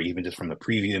Kickstarter, even just from the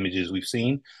preview images we've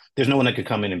seen, there's no one that could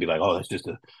come in and be like, oh, that's just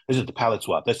a palette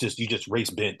swap. That's just you just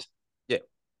race bent Yeah.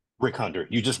 Rick Hunter.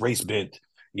 You just race bent,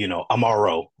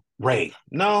 Amaro, Ray.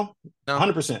 No, No.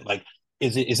 100%. Like,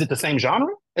 is it the same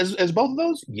genre as both of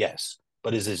those? Yes.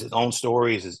 But is it its own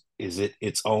story? Is it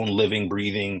its own living,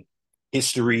 breathing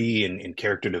history and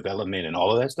character development and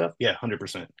all of that stuff? Yeah,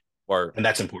 100%. Word. And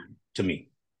that's important to me.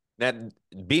 That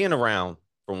being around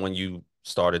from when you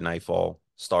started Nightfall,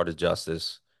 started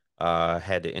Justice,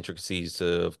 had the intricacies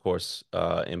to, of course,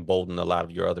 embolden a lot of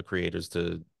your other creators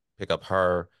to pick up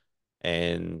her,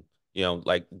 and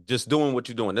like just doing what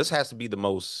you're doing. This has to be the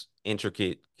most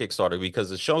intricate Kickstarter because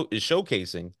the show is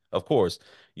showcasing. Of course,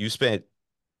 you spent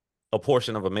a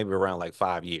portion of it, maybe around like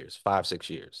 5 years, 5, 6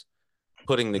 years,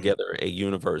 putting Mm-hmm. together a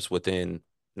universe within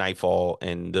Nightfall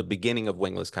and the beginning of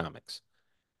Wingless Comics.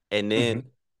 And then Mm-hmm.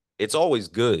 it's always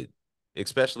good,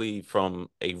 especially from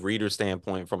a reader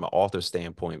standpoint, from an author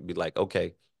standpoint, be like,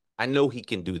 okay, I know he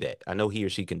can do that. I know he or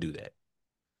she can do that.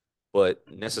 But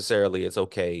necessarily it's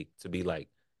okay to be like,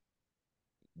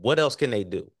 what else can they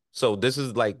do? So this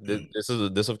is like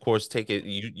this of course take it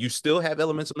you still have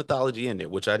elements of mythology in there,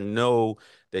 which I know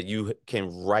that you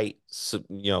can write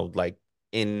like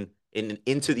in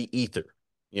into the ether,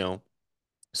 you know.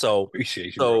 So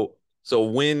Appreciate you, bro. so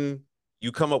when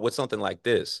you come up with something like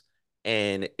this,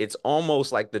 and it's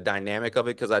almost like the dynamic of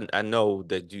it, because I know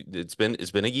that it's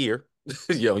been a year,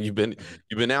 Mm-hmm.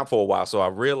 you've been out for a while. So I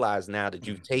realize now that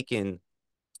you've Mm-hmm. taken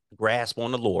grasp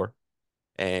on the lore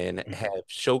and Mm-hmm. have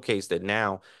showcased that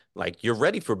now, like you're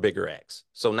ready for bigger acts.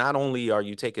 So not only are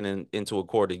you taking into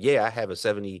account that, yeah, I have a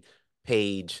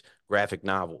 70-page graphic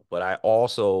novel, but I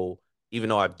also, even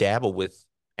though I've dabbled with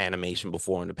animation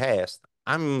before in the past,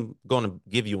 I'm going to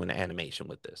give you an animation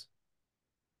with this.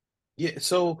 Yeah.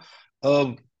 So,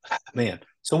 um, man.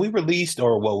 So we released,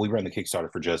 or well, we ran the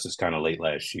Kickstarter for Justice kind of late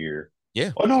last year.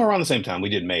 Yeah. Oh no, around the same time we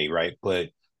did May, right? But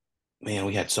man,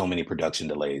 we had so many production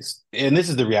delays. And this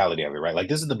is the reality of it, right? Like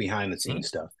this is the behind the Mhm. scenes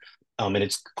stuff. And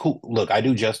it's cool. Look, I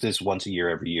do Justice once a year,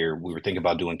 every year. We were thinking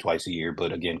about doing twice a year,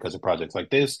 but again, because of projects like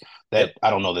this, Yep. that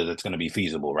I don't know that it's going to be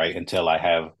feasible, right? Until I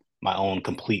have my own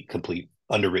complete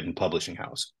underwritten publishing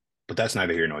house. But that's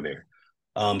neither here nor there.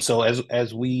 So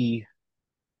as we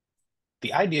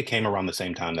the idea came around the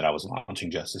same time that I was launching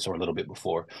Justice, or a little bit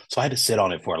before. So I had to sit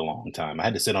on it for a long time. I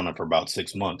had to sit on it for about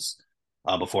 6 months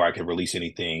before I could release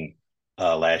anything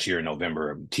last year in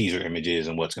November, teaser images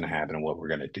and what's going to happen and what we're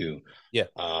going to do. Yeah.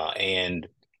 And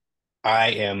I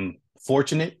am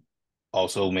fortunate,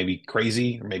 also maybe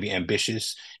crazy or maybe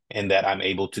ambitious, in that I'm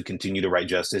able to continue to write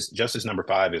Justice. Justice number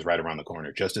 5 is right around the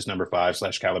corner. Justice number 5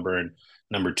 / Caliburn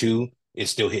number 2 is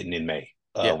still hitting in May.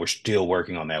 Yeah. We're still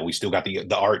working on that. We still got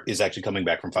the art is actually coming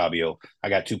back from Fabio. I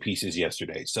got 2 pieces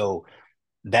yesterday, so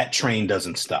that train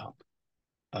doesn't stop.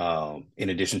 In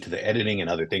addition to the editing and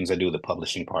other things I do, the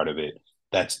publishing part of it,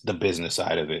 that's the business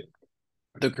side of it.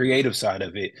 The creative side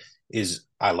of it is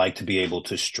I like to be able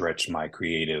to stretch my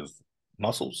creative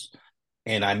muscles.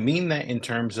 And I mean that in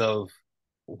terms of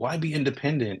why be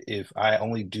independent if I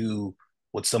only do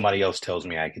what somebody else tells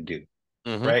me I can do?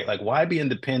 Hmm. Right? Like, why be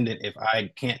independent if I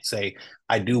can't say,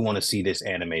 I do want to see this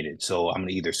animated? So I'm going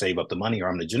to either save up the money or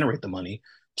I'm going to generate the money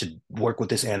to work with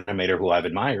this animator who I've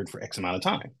admired for X amount of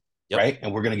time. Yep. Right.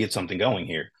 And we're going to get something going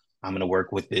here. I'm going to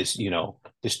work with this,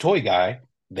 this toy guy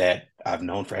that I've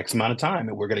known for X amount of time,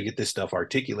 and we're going to get this stuff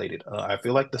articulated. I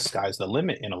feel like the sky's the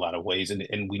limit in a lot of ways,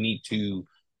 and we need to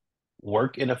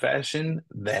work in a fashion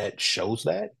that shows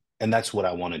that. And that's what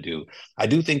I want to do. I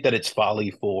do think that it's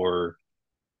folly for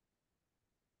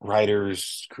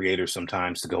writers, creators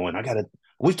sometimes to go in.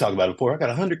 We've talked about it before. I got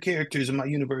 100 characters in my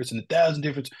universe and 1,000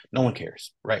 different. No one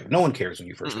cares, right? No one cares when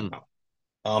you first come Mm-mm. out.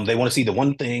 They want to see the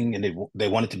one thing, and they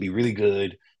want it to be really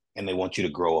good, and they want you to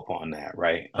grow upon that,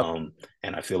 right? Yep.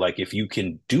 And I feel like if you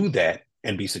can do that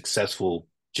and be successful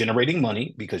generating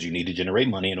money, because you need to generate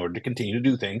money in order to continue to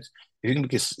do things, if you can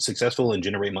be successful and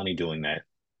generate money doing that,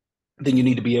 then you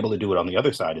need to be able to do it on the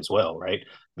other side as well, right?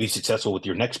 Be successful with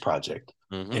your next project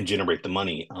Hmm. and generate the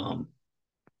money.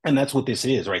 And that's what this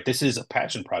is, right? This is a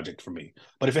passion project for me.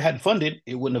 But if it hadn't funded,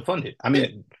 it wouldn't have funded. I Yeah.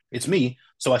 mean, it's me,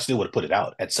 so I still would have put it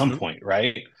out at some Hmm. point,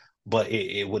 right? But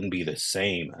it wouldn't be the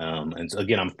same. And so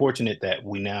again, I'm fortunate that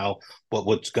we now, but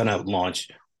what's gonna launch,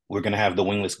 we're gonna have the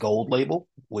Wingless Gold label,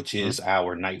 which Hmm. is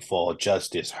our Nightfall,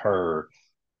 Justice, Her,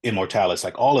 Immortalis,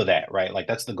 like all of that, right? Like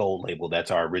that's the gold label.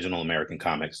 That's our original American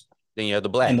comics. Then you have the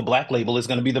And black. the black label is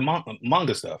going to be the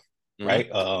manga stuff, Hmm. right?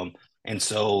 And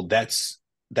so that's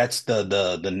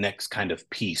the next kind of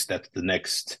piece. That's the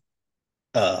next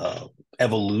uh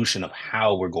evolution of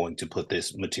how we're going to put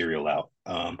this material out.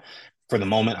 For the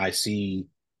moment, I see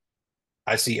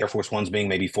Air Force Ones being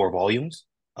maybe 4 volumes.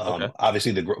 Okay.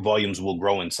 Obviously, the volumes will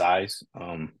grow in size.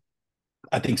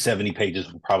 I think 70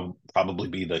 pages will probably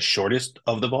be the shortest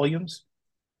of the volumes.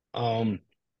 Um,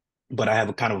 but I have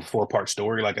a kind of a 4 part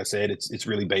story. Like I said, it's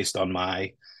really based on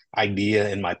my idea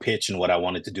and my pitch and what I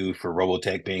wanted to do for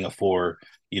Robotech being a 4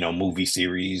 movie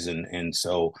series, and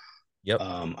so Yep.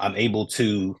 I'm able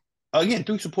to, again,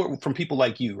 through support from people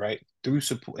like you, right? Through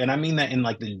support, and I mean that in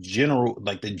like the general,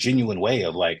 like the genuine way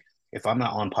of like, if I'm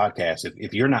not on podcasts,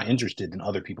 if you're not interested, then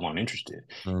other people aren't interested.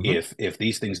 Hmm. Of If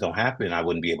these things don't happen, I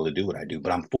wouldn't be able to do what I do.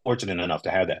 But I'm fortunate enough to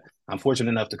have that. I'm fortunate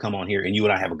enough to come on here and you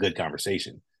and I have a good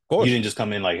conversation. You course. didn't just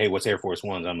come in like, "Hey, what's Air Force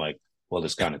Ones?" I'm like, "Well,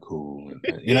 it's kind of cool."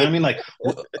 You know what I mean? Like,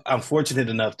 I'm fortunate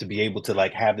enough to be able to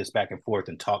like have this back and forth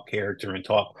and talk character and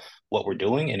talk what we're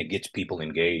doing, and it gets people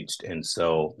engaged, and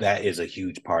so that is a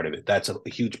huge part of it. That's a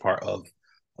huge part of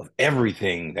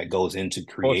everything that goes into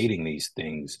Course. creating these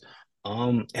things.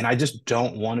 And I just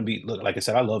don't want to be, look, like I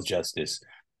said, I love Justice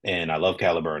and I love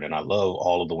Caliburn and I love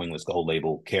all of the Wingless Gold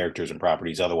label characters and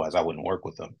properties, otherwise I wouldn't work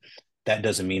with them. That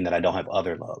doesn't mean that I don't have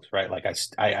other loves, right? Like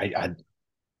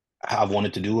I've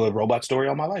wanted to do a robot story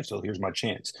all my life, so here's my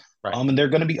chance. Right. And there are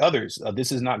going to be others.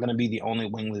 This is not going to be the only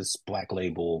Wingless Black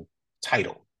Label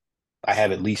title. I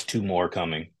have at least 2 more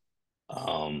coming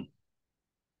um,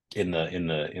 in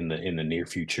the near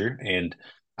future, and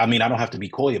I mean I don't have to be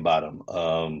coy about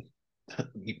them.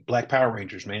 Black Power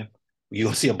Rangers, man.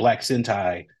 You'll see a Black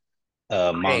Sentai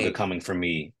manga I coming from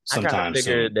me I kind of sometime soon.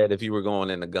 figured that if you were going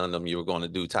into Gundam, you were going to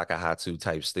do Takahatsu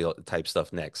type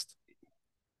stuff next.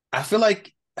 I feel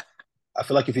like I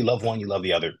feel like if you love one, you love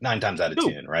the other 9 times out of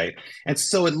Two. 10, right? And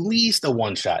so at least a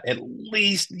one shot, at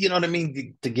least, you know what I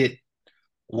mean, to get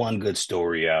one good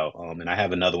story out. And I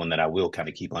have another one that I will kind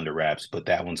of keep under wraps, but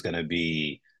that one's going to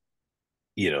be,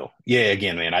 yeah,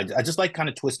 again, man, I just like kind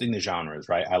of twisting the genres,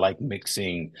 right? I like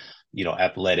mixing,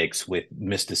 athletics with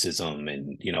mysticism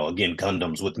and, again,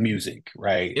 Gundams with music,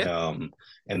 right? Yeah.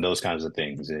 And those kinds of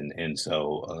things. And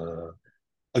so,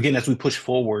 again, as we push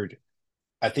forward,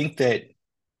 I think that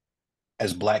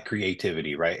as Black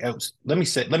creativity, right? Let me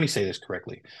say this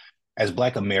correctly. As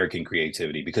Black American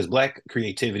creativity, because Black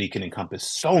creativity can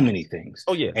encompass so many things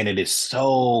Oh yeah. and it is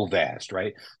so vast,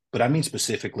 right? But I mean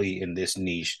specifically in this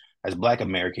niche, as Black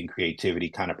American creativity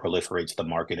kind of proliferates the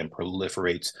market and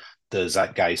proliferates the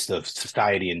zeitgeist of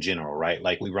society in general, right?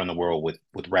 Like we run the world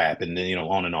with rap and then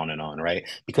on and on and on, right?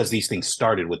 Because these things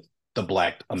started with the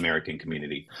Black American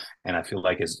community, and I feel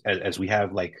like as we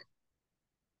have like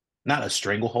not a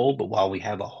stranglehold, but while we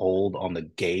have a hold on the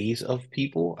gaze of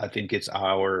people, I think it's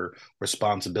our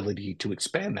responsibility to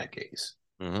expand that gaze,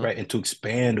 Hmm. right? And to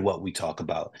expand what we talk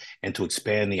about and to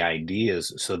expand the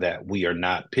ideas so that we are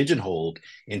not pigeonholed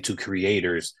into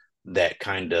creators that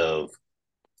kind of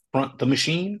front the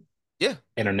machine Yeah,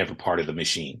 and are never part of the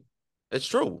machine. it's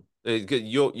true.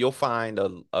 You'll find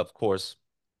of course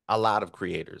a lot of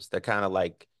creators that kind of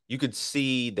like you could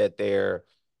see that their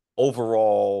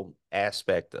overall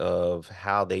aspect of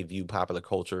how they view popular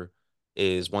culture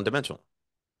is one dimensional.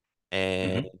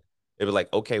 And Mm-hmm, it was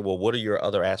like, okay, well, what are your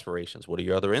other aspirations? What are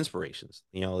your other inspirations?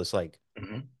 It's like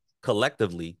mm-hmm,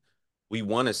 collectively we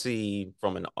want to see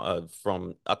from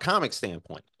a comic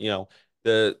standpoint,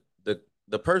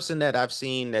 the person that I've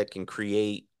seen that can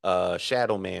create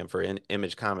Shadow Man for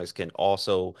Image Comics can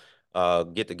also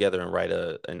get together and write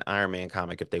an Iron Man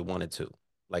comic if they wanted to.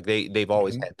 Like they've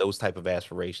always mm-hmm. had those type of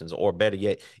aspirations, or better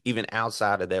yet, even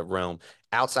outside of that realm,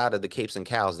 outside of the capes and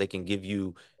cows, they can give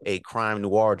you a crime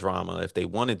noir drama if they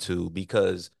wanted to,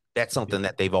 because that's something Yep.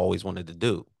 that they've always wanted to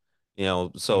do.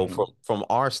 So Mm-hmm. from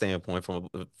our standpoint,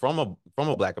 from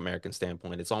a Black American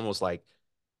standpoint, it's almost like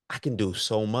I can do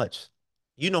so much.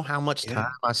 You know how much time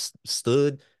Yeah. I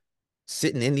stood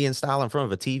sitting Indian style in front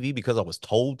of a TV because I was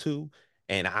told to,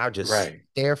 and I just sit Right.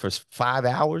 there for 5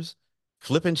 hours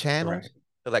flipping Right. channels.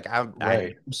 Like I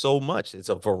Right. knew so much. It's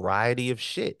a variety of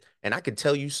shit, and I could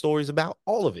tell you stories about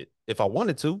all of it if I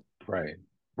wanted to. Right.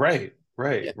 Right.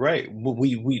 Right. Yeah, Right.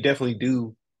 We definitely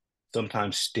do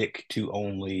sometimes stick to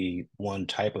only one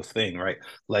type of thing, right?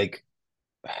 Like,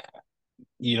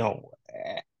 you know,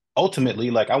 ultimately,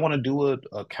 like I want to do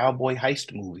a cowboy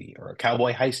heist movie or a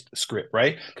cowboy heist script,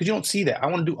 right? Because you don't see that. I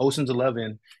want to do Ocean's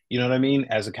 11, you know what I mean,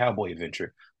 as a cowboy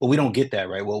adventure. But we don't get that,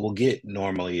 right? What we'll get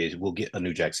normally is we'll get a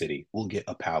New Jack City, we'll get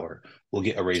a Power, we'll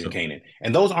get a Raising true. Canaan.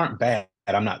 And those aren't bad.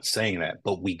 I'm not saying that,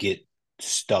 but we get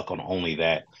stuck on only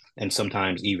that. And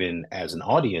sometimes, even as an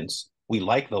audience, we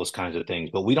like those kinds of things,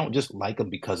 but we don't just like them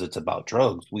because it's about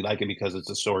drugs. We like it because it's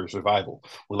a story of survival.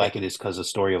 We Yeah, like it because it's a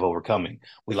story of overcoming.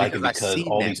 We it's like because it I because seen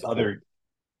all that these before. other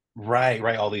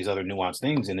right, all these other nuanced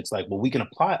things. And it's like, well, we can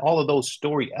apply all of those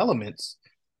story elements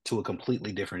to a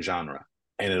completely different genre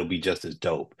and it'll be just as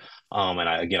dope. And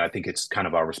again, I think it's kind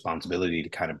of our responsibility to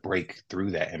kind of break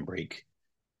through that and break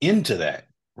into that,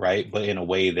 right? But in a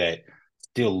way that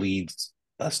still leads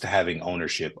us to having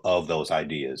ownership of those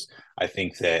ideas. I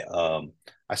think that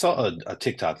I saw a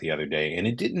TikTok the other day and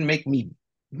it didn't make me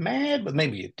mad, but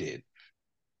maybe it did.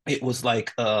 It was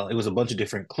like it was a bunch of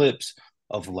different clips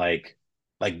of like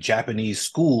Japanese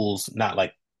schools, not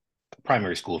like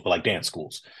primary schools, but like dance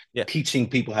schools, Yeah. teaching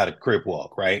people how to crip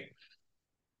walk, right?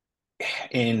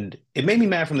 And it made me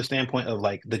mad from the standpoint of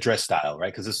like the dress style,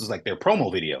 right? Because this was like their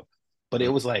promo video, but it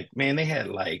Mm. was like, man, they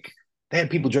had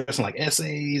people dressing like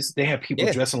essays, they had people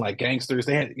Yeah. dressing like gangsters,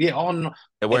 they had yeah, all They're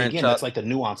and wearing again, that's like Chucks. the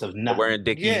nuance of They're not wearing yeah,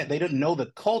 Dickies. they didn't know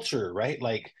the culture, right?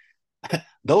 Like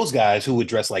those guys who would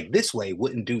dress like this way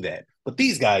wouldn't do that, but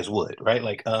these guys would, right?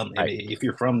 Like, and Right. if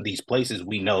you're from these places,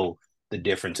 we know the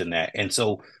difference in that. And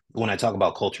so when I talk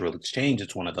about cultural exchange,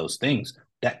 it's one of those things.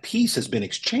 That piece has been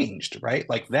exchanged, right?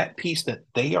 Like that piece that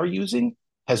they are using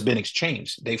has been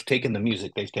exchanged. They've taken the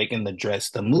music, they've taken the dress,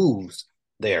 the moves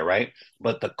there, right?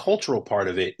 But the cultural part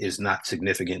of it is not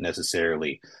significant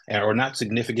necessarily, or not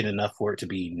significant enough for it to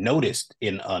be noticed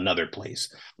in another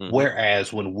place. Hmm.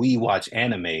 Whereas when we watch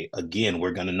anime, again,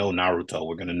 we're going to know Naruto,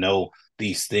 we're going to know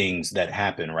these things that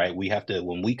happen, right? We have to,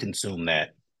 when we consume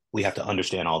that, we have to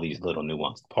understand all these little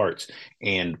nuanced parts.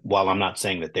 And while I'm not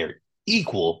saying that they're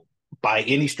equal by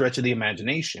any stretch of the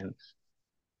imagination,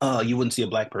 you wouldn't see a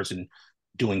black person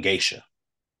doing geisha,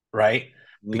 right?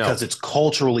 No. Because it's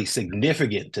culturally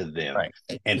significant to them. Right.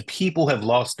 And people have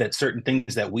lost that certain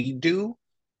things that we do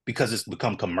because it's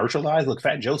become commercialized. Look,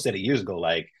 Fat Joe said it years ago,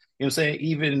 like, you know what I'm saying?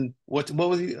 Even what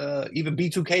was he even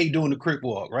B2K doing the crip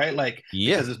walk, right? Like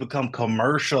Yeah. because it's become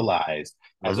commercialized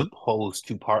as Hmm. opposed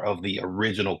to part of the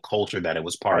original culture that it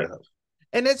was part Right. of.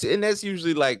 And that's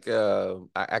usually like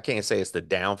I can't say it's the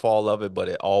downfall of it, but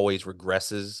it always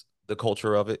regresses the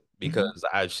culture of it Mm-hmm. because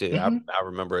Mm-hmm. I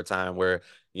remember a time where,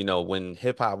 when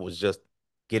hip hop was just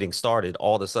getting started,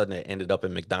 all of a sudden it ended up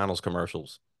in McDonald's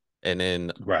commercials. And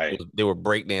then Right. they were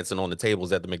breakdancing on the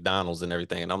tables at the McDonald's and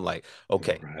everything. And I'm like,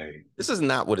 okay, Right. this is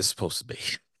not what it's supposed to be.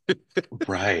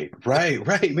 Right.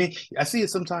 Man, I see it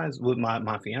sometimes with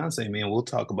my fiance. Man, we'll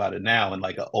talk about it now, and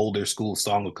like an older school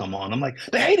song will come on. I'm like,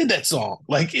 they hated that song.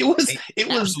 Like I it was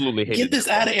absolutely get hated that this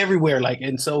out song. of everywhere. Like,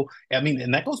 and so I mean,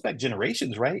 and that goes back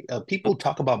generations, right? People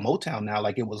talk about Motown now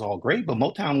like it was all great, but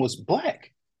Motown was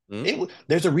black. Mhm.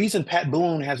 There's a reason Pat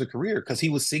Boone has a career because he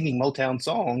was singing Motown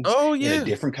songs Oh in a yeah.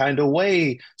 different kind of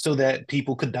way so that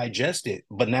people could digest it.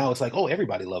 But now it's like, oh,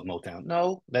 everybody loved Motown.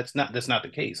 No, that's not the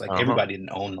case. Like Uh-huh. everybody didn't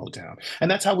own Motown. And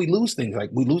that's how we lose things. Like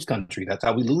we lose country. That's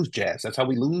how we lose jazz. That's how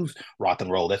we lose rock and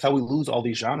roll. That's how we lose all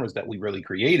these genres that we really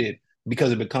created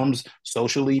because it becomes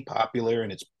socially popular.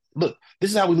 And it's look, this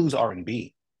is how we lose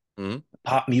R&B. Hmm.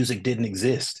 Pop music didn't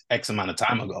exist X amount of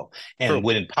time ago. True. And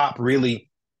when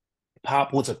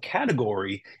pop was a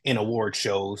category in award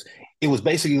shows, it was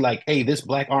basically like, hey, this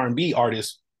black R&B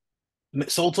artist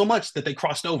sold so much that they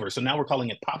crossed over. So now we're calling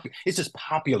it pop. It's just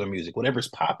popular music, whatever's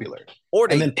popular. Or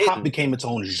And they then pop didn't. became its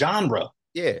own genre,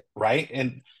 Yeah. right?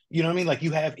 And you know what I mean? Like you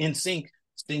have NSYNC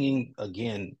singing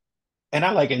again. And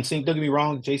I like NSYNC, don't get me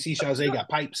wrong. JC Chazé got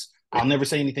pipes. I'll never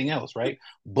say anything else, right?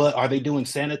 But are they doing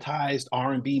sanitized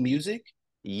R&B music,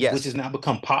 which Yes. has now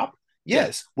become pop? Yeah.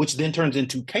 Yes, which then turns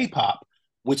into K-pop,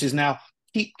 which is now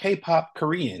keep K-pop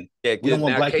Korean. Yeah. We don't Because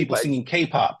want now black K people pop. singing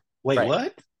K-pop. Wait, Right.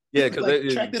 what? Yeah. Like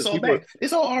track this Because all people back.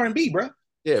 It's all R&B, bro.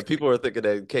 yeah, people are thinking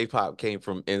that K-pop came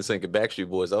from NSYNC and Backstreet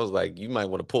Boys. I was like, you might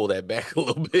want to pull that back a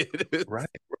little bit. Right,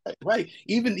 right.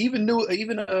 Even new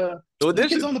even New New Kids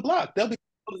Edition. on the Block. They'll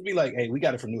be like, hey, we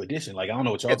got it from New Edition. Like I don't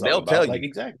know what Yeah, y'all talking they'll tell about. Like you.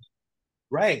 exactly.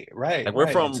 Right, right, Like we're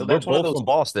right. And so from we're that's one of both those. from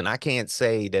Boston. I can't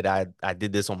say that I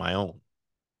did this on my own.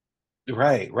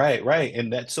 Right, right, right.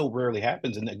 And that so rarely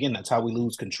happens. And again, that's how we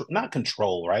lose control, not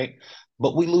control, right?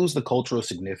 But we lose the cultural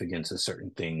significance of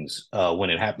certain things when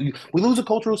it happens. We lose the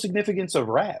cultural significance of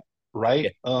rap, Yeah.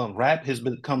 right? Rap has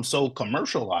become so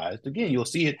commercialized. Again, you'll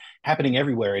see it happening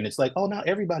everywhere. And it's like, oh, now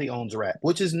everybody owns rap,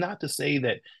 which is not to say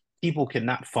that people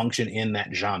cannot function in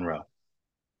that genre,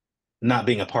 not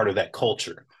being a part of that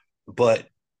culture. But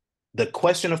the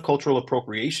question of cultural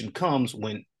appropriation comes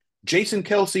when Jason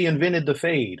Kelsey invented the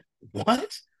fade.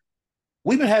 What?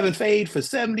 We've been having fade for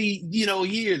 70,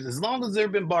 years. As long as there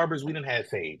have been barbers, we didn't have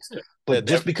fades. But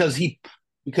just That-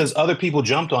 because other people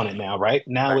jumped on it now, right?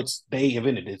 Now right. it's they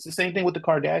invented it. It's the same thing with the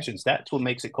Kardashians. That's what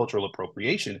makes it cultural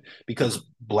appropriation because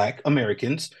Black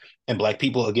Americans and Black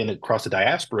people, again, across the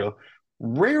diaspora,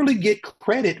 rarely get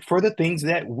credit for the things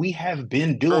that we have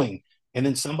been True. doing. And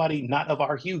then somebody not of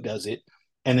our hue does it.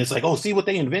 And it's like, oh, see what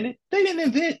they invented? They didn't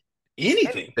invent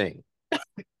anything. Anything.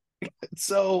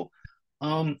 So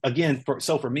again,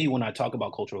 for me, when I talk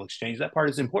about cultural exchange, that part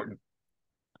is important.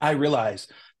 I realize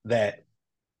that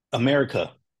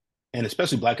America and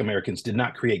especially Black Americans did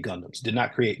not create Gundams, did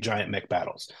not create giant mech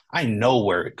battles. I know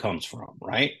where it comes from,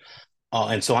 right?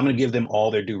 And so I'm going to give them all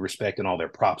their due respect and all their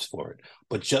props for it.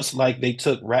 But just like they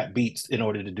took rap beats in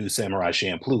order to do Samurai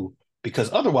Champloo,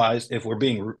 because otherwise, if we're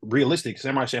being realistic,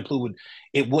 Samurai Champloo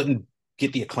wouldn't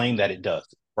get the acclaim that it does.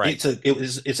 Right.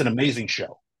 It's an amazing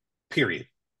show. Period.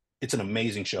 It's an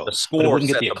amazing The show, but it score wouldn't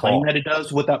get set the the acclaim bar. that it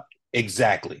does without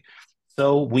exactly.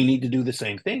 So we need to do the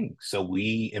same thing. So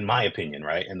in my opinion,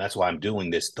 right, and that's why I'm doing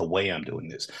this the way I'm doing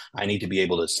this. I need to be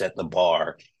able to set the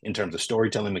bar in terms of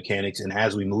storytelling mechanics, and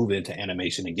as we move into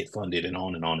animation and get funded and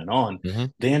on and on and on, Hmm.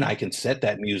 then I can set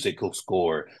that musical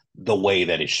score the way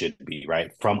that it should be, right,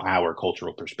 from our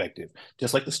cultural perspective,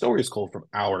 just like the story is told from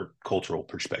our cultural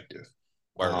perspective.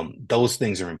 Word. Those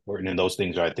things are important, and those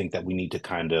things are, I think, that we need to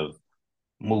kind of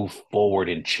move forward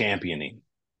in championing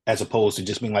as opposed to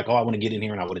just being like, oh, I want to get in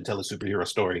here and I want to tell a superhero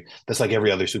story. That's like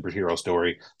every other superhero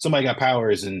story. Somebody got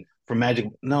powers and from magic.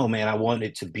 No, man, I want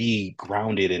it to be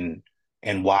grounded in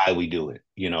and why we do it,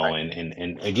 Right.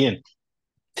 and again,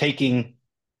 taking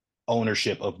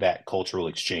ownership of that cultural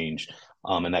exchange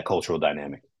and that cultural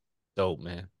dynamic. Dope,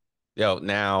 man. Yo,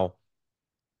 now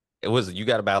it was you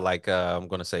got about like I'm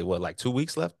gonna say what, like 2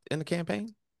 weeks left in the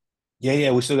campaign? Yeah,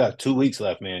 yeah, we still got 2 weeks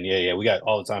left, man. Yeah, yeah, we got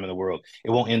all the time in the world. It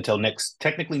won't end until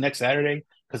technically next Saturday,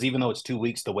 because even though it's 2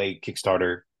 weeks, the way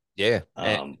Kickstarter Yeah.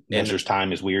 And measures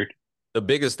time is weird. the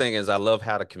biggest thing is I love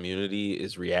how the community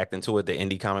is reacting to it. The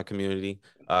indie comic community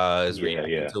is Yeah,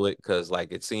 reacting yeah. to it because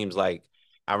like it seems like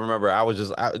I remember I was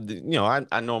just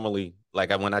I normally like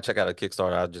when I check out a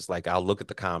Kickstarter I just like I'll look at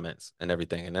the comments and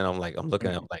everything and then I'm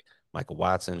looking at Mhm. like Michael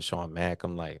Watson, Sean Mack.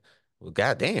 I'm like, well,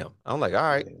 goddamn. I'm like, all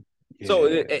right. Yeah, So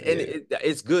yeah, yeah.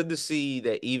 it's good to see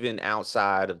that even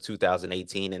outside of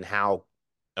 2018 and how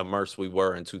immersed we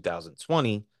were in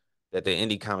 2020, that the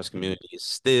indie comics Mhm. community is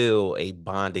still a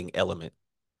bonding element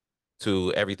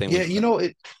to everything Yeah, we've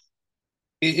done.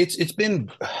 it's been.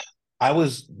 I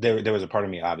was there. There was a part of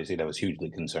me, obviously, that was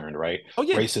hugely concerned. Right, Oh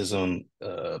yeah, racism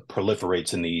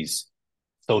proliferates in these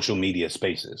social media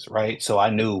spaces. Right, so I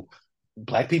knew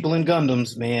black people in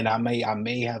Gundams. Man, I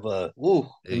may have a. Ooh,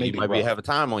 it may you be might be rough. having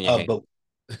time on your hands. But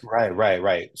right, right,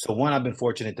 right. So one, I've been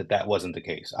fortunate that that wasn't the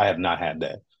case. I have not had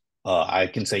that. I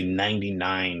can say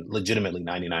 99, legitimately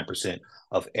 99%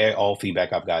 of all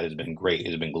feedback I've got has been great.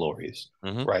 Has been glorious.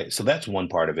 Hmm. Right. So that's one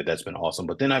part of it that's been awesome.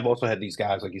 But then I've also had these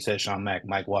guys, like you said, Sean Mack,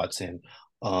 Mike Watson,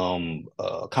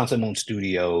 Concept Moon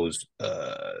Studios,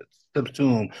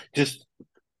 Subsume, just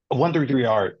 133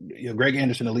 art, Greg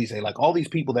Anderson, Elise, like all these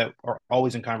people that are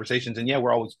always in conversations. And yeah,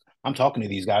 I'm talking to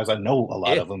these guys. I know a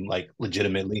lot Yeah, of them, like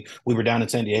legitimately. We were down in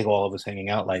San Diego, all of us hanging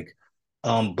out, like,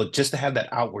 but just to have that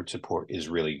outward support is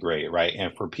really great, right?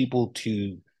 And for people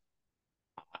to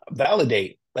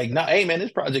validate, like, not, hey man,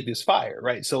 this project is fire,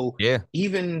 right? So yeah.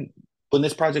 even when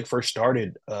this project first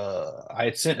started, I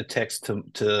had sent a text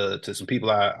to some people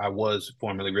I was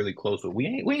formerly really close with. We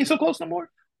ain't so close no more.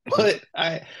 Mhm. But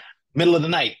I middle of the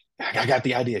night, I got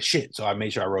the idea. Shit. So I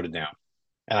made sure I wrote it down.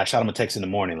 And I shot him a text in the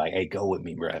morning, like, hey, go with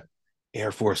me, bro.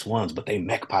 Air Force Ones, but they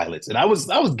mech pilots. And I was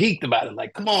geeked about it.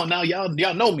 Like, come on now,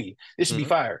 y'all know me. This should be Mhm.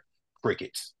 fire.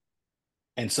 Crickets.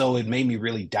 And so it made me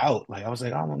really doubt. Like I was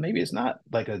like, oh well, maybe it's not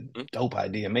like a Mhm. dope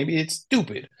idea. Maybe it's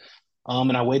stupid.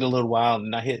 And I waited a little while,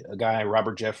 and I hit a guy,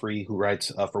 Robert Jeffrey, who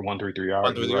writes for 133 Art.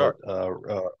 Under He the art.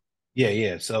 wrote, yeah,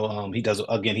 yeah. So he does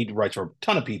again. He writes for a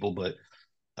ton of people, but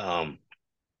um,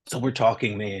 so we're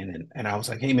talking, man, and I was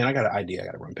like, hey, man, I got an idea. I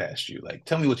got to run past you. Like,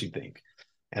 tell me what you think.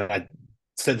 And I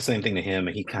said the same thing to him,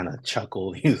 and he kind of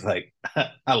chuckled. He was like,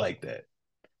 "I like that."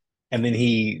 And then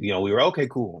we were okay,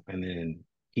 cool. And then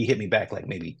he hit me back like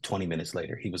maybe 20 minutes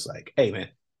later. He was like, "Hey, man,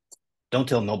 don't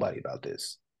tell nobody about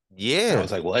this." And I Yeah.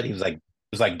 was like, "What?" He was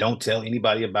like, "Don't tell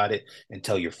anybody about it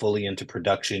until you're fully into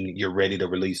production. You're ready to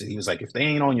release it." He was like, "If they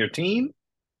ain't on your team,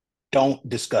 don't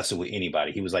discuss it with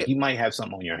anybody." He was like, "You might have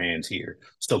something on your hands here,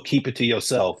 so keep it to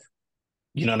yourself."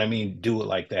 You know what I mean? Do it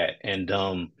like that. And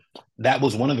that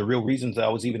was one of the real reasons that I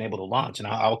was even able to launch. And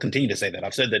I'll continue to say that.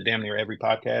 I've said that damn near every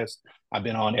podcast I've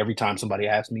been on, every time somebody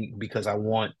asks me, because I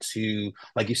want to,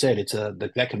 like you said,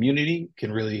 that community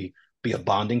can really be a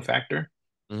bonding factor.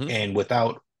 Hmm. And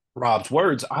without Rob's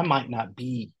words, I might not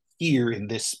be here in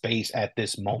this space at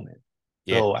this moment.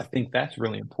 Yeah. So I think that's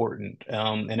really important.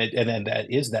 And then that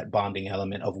is that bonding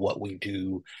element of what we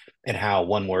do and how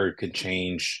one word could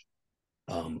change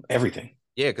everything.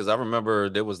 Yeah, because I remember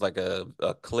there was like a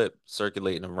clip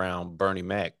circulating around Bernie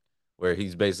Mac where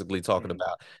he's basically talking Mm-hmm.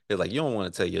 about, he's like, you don't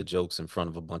want to tell your jokes in front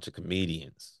of a bunch of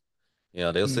comedians. You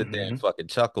know, they'll sit there and Mm-hmm. fucking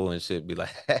chuckle and shit, be like,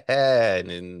 and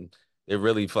then they're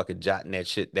really fucking jotting that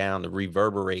shit down to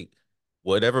reverberate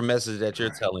whatever message that you're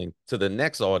Right. telling to the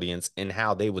next audience and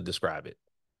how they would describe it.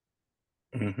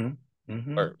 Mm-hmm.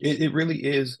 Mm-hmm. Or, It really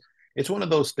is. It's one of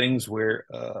those things where,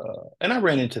 and I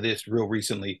ran into this real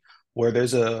recently, where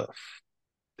there's a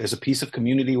piece of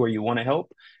community where you want to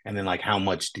help, and then like how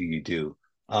much do you do?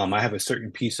 I have a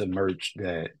certain piece of merch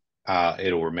that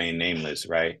it'll remain nameless,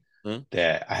 right? hmm?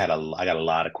 That I got a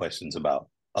lot of questions about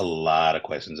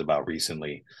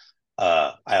recently.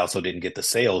 I also didn't get the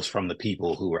sales from the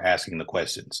people who were asking the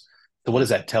questions. So what Hmm. does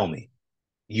that tell me?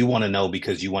 You want to know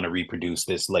because you want to reproduce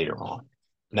this later on.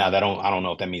 Now Hmm. that I don't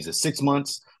know if that means it's 6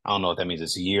 months. I don't know if that means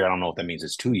it's a year. I don't know if that means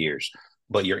it's 2 years.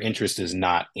 But your interest is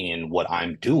not in what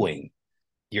I'm doing.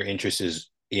 Your interest is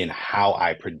in how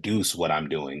I produce what I'm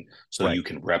doing, so Right. you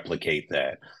can replicate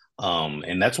that.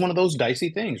 And that's one of those dicey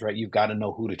things, right? You've got to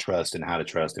know who to trust and how to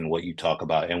trust and what you talk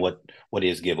about and what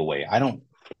is giveaway. I don't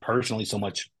personally so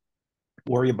much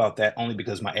worry about that only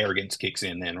because my arrogance kicks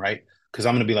in then, right? Because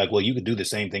I'm going to be like, well, you could do the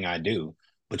same thing I do,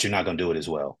 but you're not going to do it as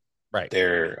well. Right.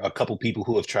 There are a couple people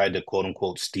who have tried to quote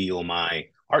unquote steal my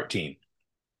art team.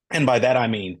 And by that, I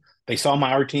mean, they saw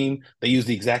my art team, they used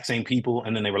the exact same people,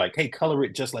 and then they were like, hey, color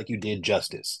it just like you did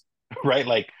Justice, right?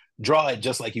 Like, draw it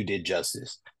just like you did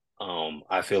Justice.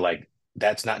 I feel like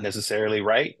that's not necessarily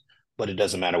right, but it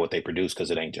doesn't matter what they produce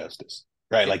because it ain't Justice,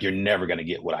 right? Yeah. Like, you're never going to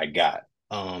get what I got.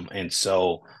 And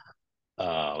so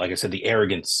like I said, the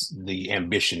arrogance, the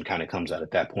ambition kind of comes out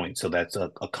at that point. So that's a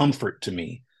comfort to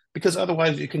me because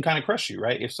otherwise it can kind of crush you,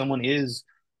 right? If someone is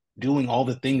doing all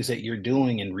the things that you're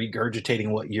doing and regurgitating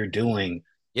what you're doing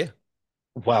Yeah.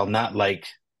 while not like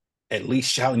at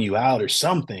least shouting you out or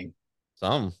something,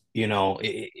 Some.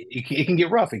 it can get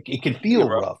rough. It can Yeah, feel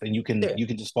bro. rough and you can Yeah. you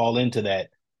can just fall into that.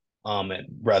 And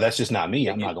bro, that's just not me.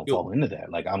 Yeah, I'm not gonna fall into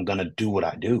that. Like I'm gonna do what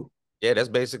I do. yeah, that's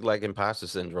basic like imposter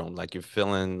syndrome. Like you're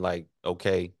feeling like,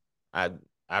 okay, I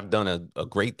I've done a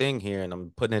great thing here and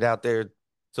I'm putting it out there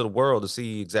to the world to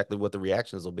see exactly what the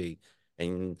reactions will be.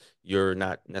 And you're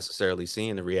not necessarily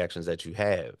seeing the reactions that you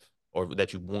have or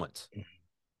that you want.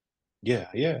 Yeah,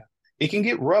 yeah. It can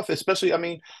get rough, especially, I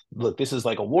mean, look, this is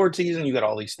like award season. You got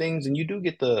all these things, and you do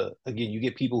get again, you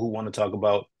get people who want to talk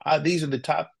about, these are the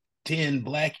top 10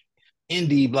 black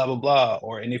indie, blah, blah, blah.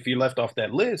 And if you're left off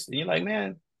that list, and you're like,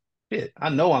 man, shit, I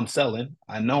know I'm selling.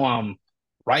 I know I'm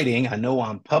writing. I know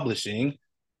I'm publishing,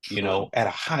 True. at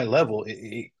a high level.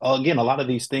 Again, a lot of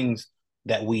these things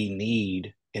that we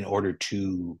need in order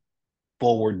to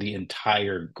forward the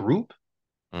entire group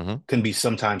Hmm. can be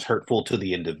sometimes hurtful to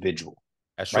the individual,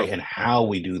 That's right? true. And how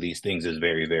we do these things is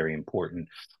very, very important.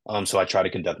 So I try to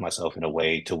conduct myself in a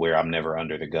way to where I'm never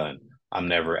under the gun. I'm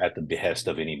never at the behest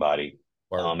of anybody.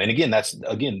 Word. And again, that's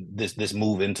again this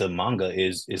move into manga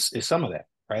is some of that,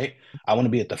 right? I want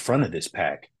to be at the front of this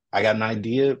pack. I got an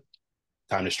idea,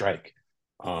 time to strike.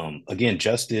 Again,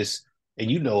 justice, and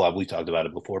we talked about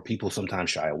it before. People sometimes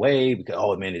shy away because,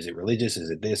 oh man, is it religious? Is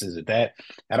it this? Is it that?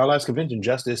 At our last convention,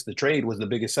 justice, the trade was the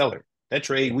biggest seller. That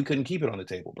trade, we couldn't keep it on the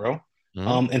table, bro.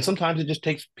 Hmm. And sometimes it just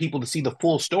takes people to see the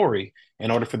full story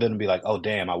in order for them to be like, oh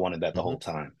damn, I wanted that the Hmm. whole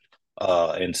time.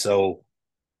 And so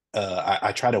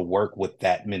I try to work with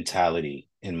that mentality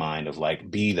in mind of like,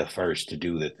 be the first to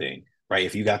do the thing, right?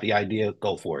 If you got the idea,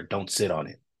 go for it. Don't sit on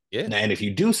it. Yeah. And if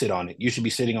you do sit on it, you should be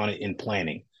sitting on it in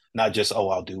planning, not just, oh,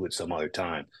 I'll do it some other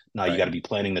time. No, you Right. got to be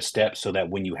planning the steps so that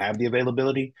when you have the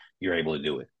availability, you're able to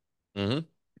do it. Hmm.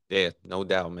 Yeah, no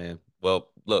doubt, man.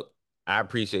 Well, look, I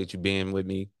appreciate you being with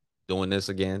me doing this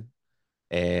again.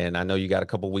 And I know you got a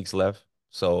couple weeks left,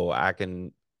 so I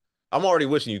can I'm already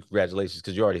wishing you congratulations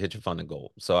because you already hit your funding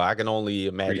goal. So I can only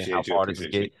imagine how Appreciate you. hard it could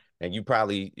Appreciate you. get. And you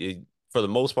probably, for the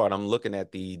most part, I'm looking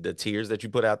at the tiers that you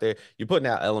put out there. You're putting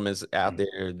out elements out Mhm.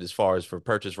 there as far as for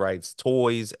purchase rights,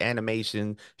 toys,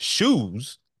 animation,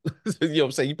 shoes. You know what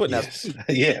I'm saying? You're putting out some Yes.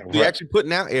 shoes. Yeah. You're Right. actually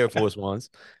putting out Air Force Ones.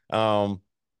 Um,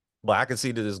 but I can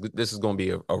see that this is going to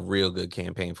be a real good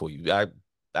campaign for you.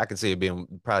 I can see it being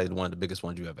probably one of the biggest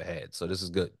ones you ever had. So this is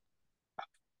good.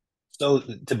 So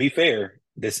to be fair,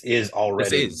 this is This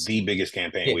already is. the biggest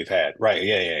campaign Yeah. we've had. Right.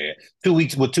 Yeah, yeah, yeah. 2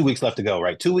 weeks with 2 weeks left to go,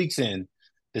 right? 2 weeks in,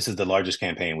 this is the largest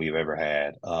campaign we've ever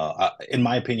had. In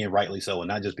my opinion, rightly so, and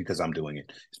not just because I'm doing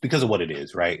it. It's because of what it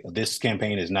is, right? This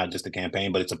campaign is not just a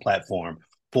campaign, but it's a platform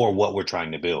for what we're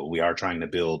trying to build. We are trying to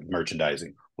build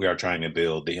merchandising. We are trying to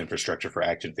build the infrastructure for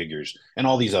action figures and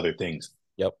all these other things.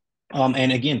 Yep.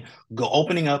 And again, go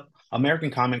opening up.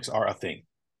 American comics are a thing.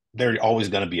 They're always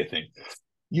going to be a thing.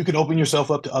 You could open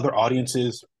yourself up to other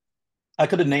audiences. I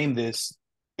could have named this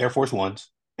Air Force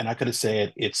Ones, and I could have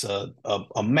said it's a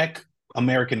mech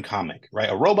American comic, right?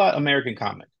 A robot American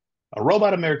comic. A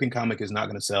robot American comic is not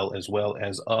going to sell as well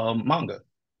as manga.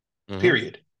 Hmm.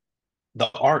 Period. The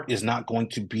art is not going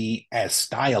to be as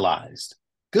stylized.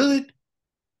 Good.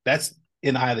 That's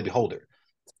in the eye of the beholder.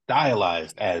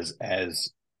 Stylized as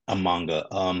a manga.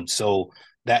 So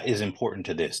that is important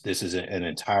to this. This is an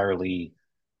entirely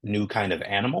new kind of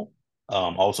animal.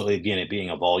 Also, again, it being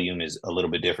a volume is a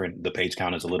little bit different. The page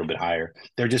count is a little bit higher.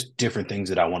 They're just different things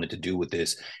that I wanted to do with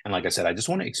this. And like I said, I just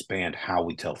want to expand how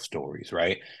we tell stories,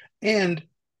 right? And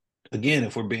again,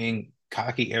 if we're being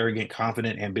cocky, arrogant,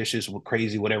 confident, ambitious,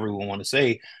 crazy, whatever we want to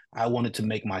say, I wanted to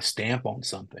make my stamp on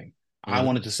something. I Hmm.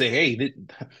 wanted to say, hey,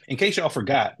 in case y'all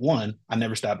forgot, one, I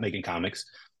never stopped making comics.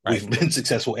 Right. We've been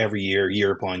successful every year,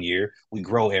 year upon year. We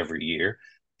grow every year.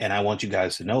 And I want you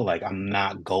guys to know, like, I'm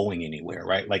not going anywhere,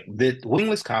 right? Like, the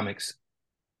Wingless Comics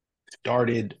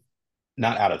started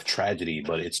not out of tragedy,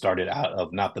 but it started out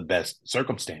of not the best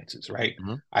circumstances, right?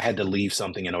 Hmm. I had to leave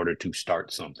something in order to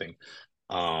start something,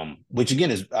 which again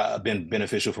has been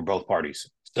beneficial for both parties.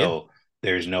 Yeah. So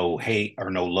there's no hate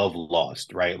or no love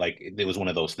lost, right? Like it was one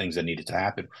of those things that needed to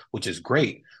happen, which is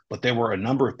great. But there were a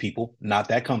number of people, not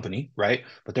that company, right?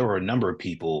 But there were a number of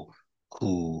people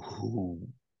who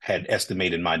had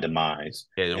estimated my demise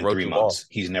Yeah. It in wrote three you off. months.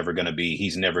 He's never gonna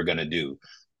do.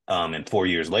 And 4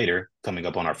 years later, coming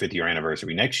up on our 5th year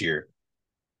anniversary next year,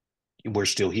 we're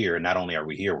still here. And not only are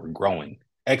we here, we're growing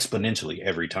exponentially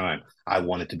every time. I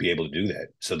wanted to be able to do that.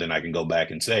 So then I can go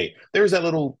back and say, there's that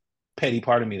little petty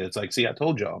part of me that's like, see, I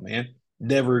told y'all, man,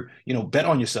 never, bet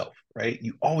on yourself, right?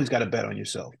 You always got to bet on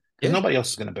yourself because Yeah. nobody else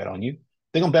is going to bet on you.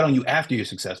 They're going to bet on you after you're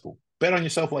successful. Bet on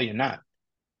yourself while you're not.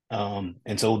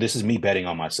 And so this is me betting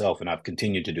on myself, and I've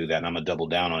continued to do that. And I'm gonna double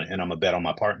down on it, and I'm gonna bet on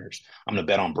my partners. I'm gonna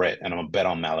bet on Brett, and I'm gonna bet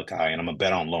on Malachi, and I'm gonna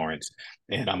bet on Lawrence,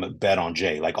 and I'm gonna bet on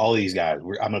Jay. Like all these guys,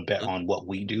 I'm gonna bet Mhm. on what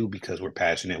we do because we're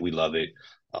passionate, we love it,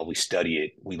 we study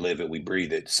it, we live it, we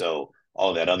breathe it. So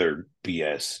all that other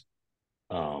BS,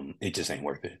 it just ain't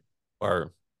worth it.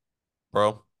 Or,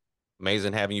 bro,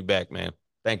 amazing having you back, man.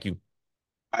 Thank you.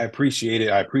 I appreciate it.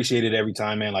 I appreciate it every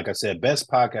time, man. Like I said, best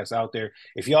podcast out there.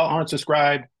 If y'all aren't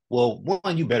subscribed, well,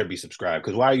 one, you better be subscribed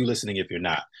because why are you listening if you're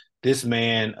not? This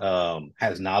man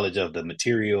has knowledge of the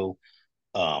material,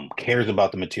 cares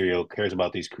about the material, cares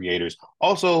about these creators.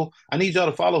 Also, I need y'all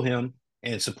to follow him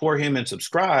and support him and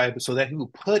subscribe so that he will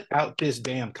put out this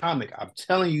damn comic. I'm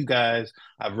telling you guys,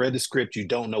 I've read the script. You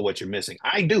don't know what you're missing.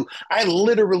 I do. I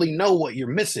literally know what you're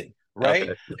missing, right?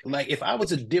 Okay. Like if I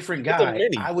was a different It's a guy, I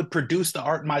mini. would produce the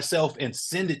art myself and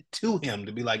send it to him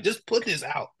to be like, just put this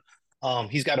out.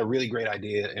 He's got a really great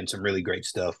idea and some really great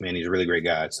stuff, man. He's a really great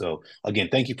guy. So again,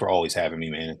 thank you for always having me,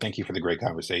 man. And thank you for the great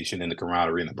conversation and the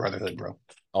camaraderie and the brotherhood, bro.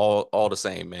 All the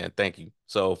same, man. Thank you.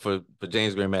 So for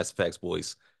James Green Master Facts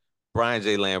Boys, Brian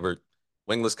J. Lambert,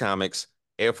 Wingless Comics,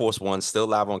 Air Force One, still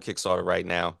live on Kickstarter right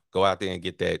now. Go out there and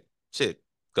get that shit.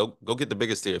 Go get the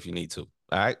biggest tier if you need to.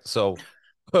 All right. So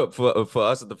for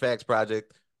us at the Facts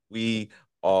Project, we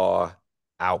are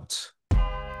out.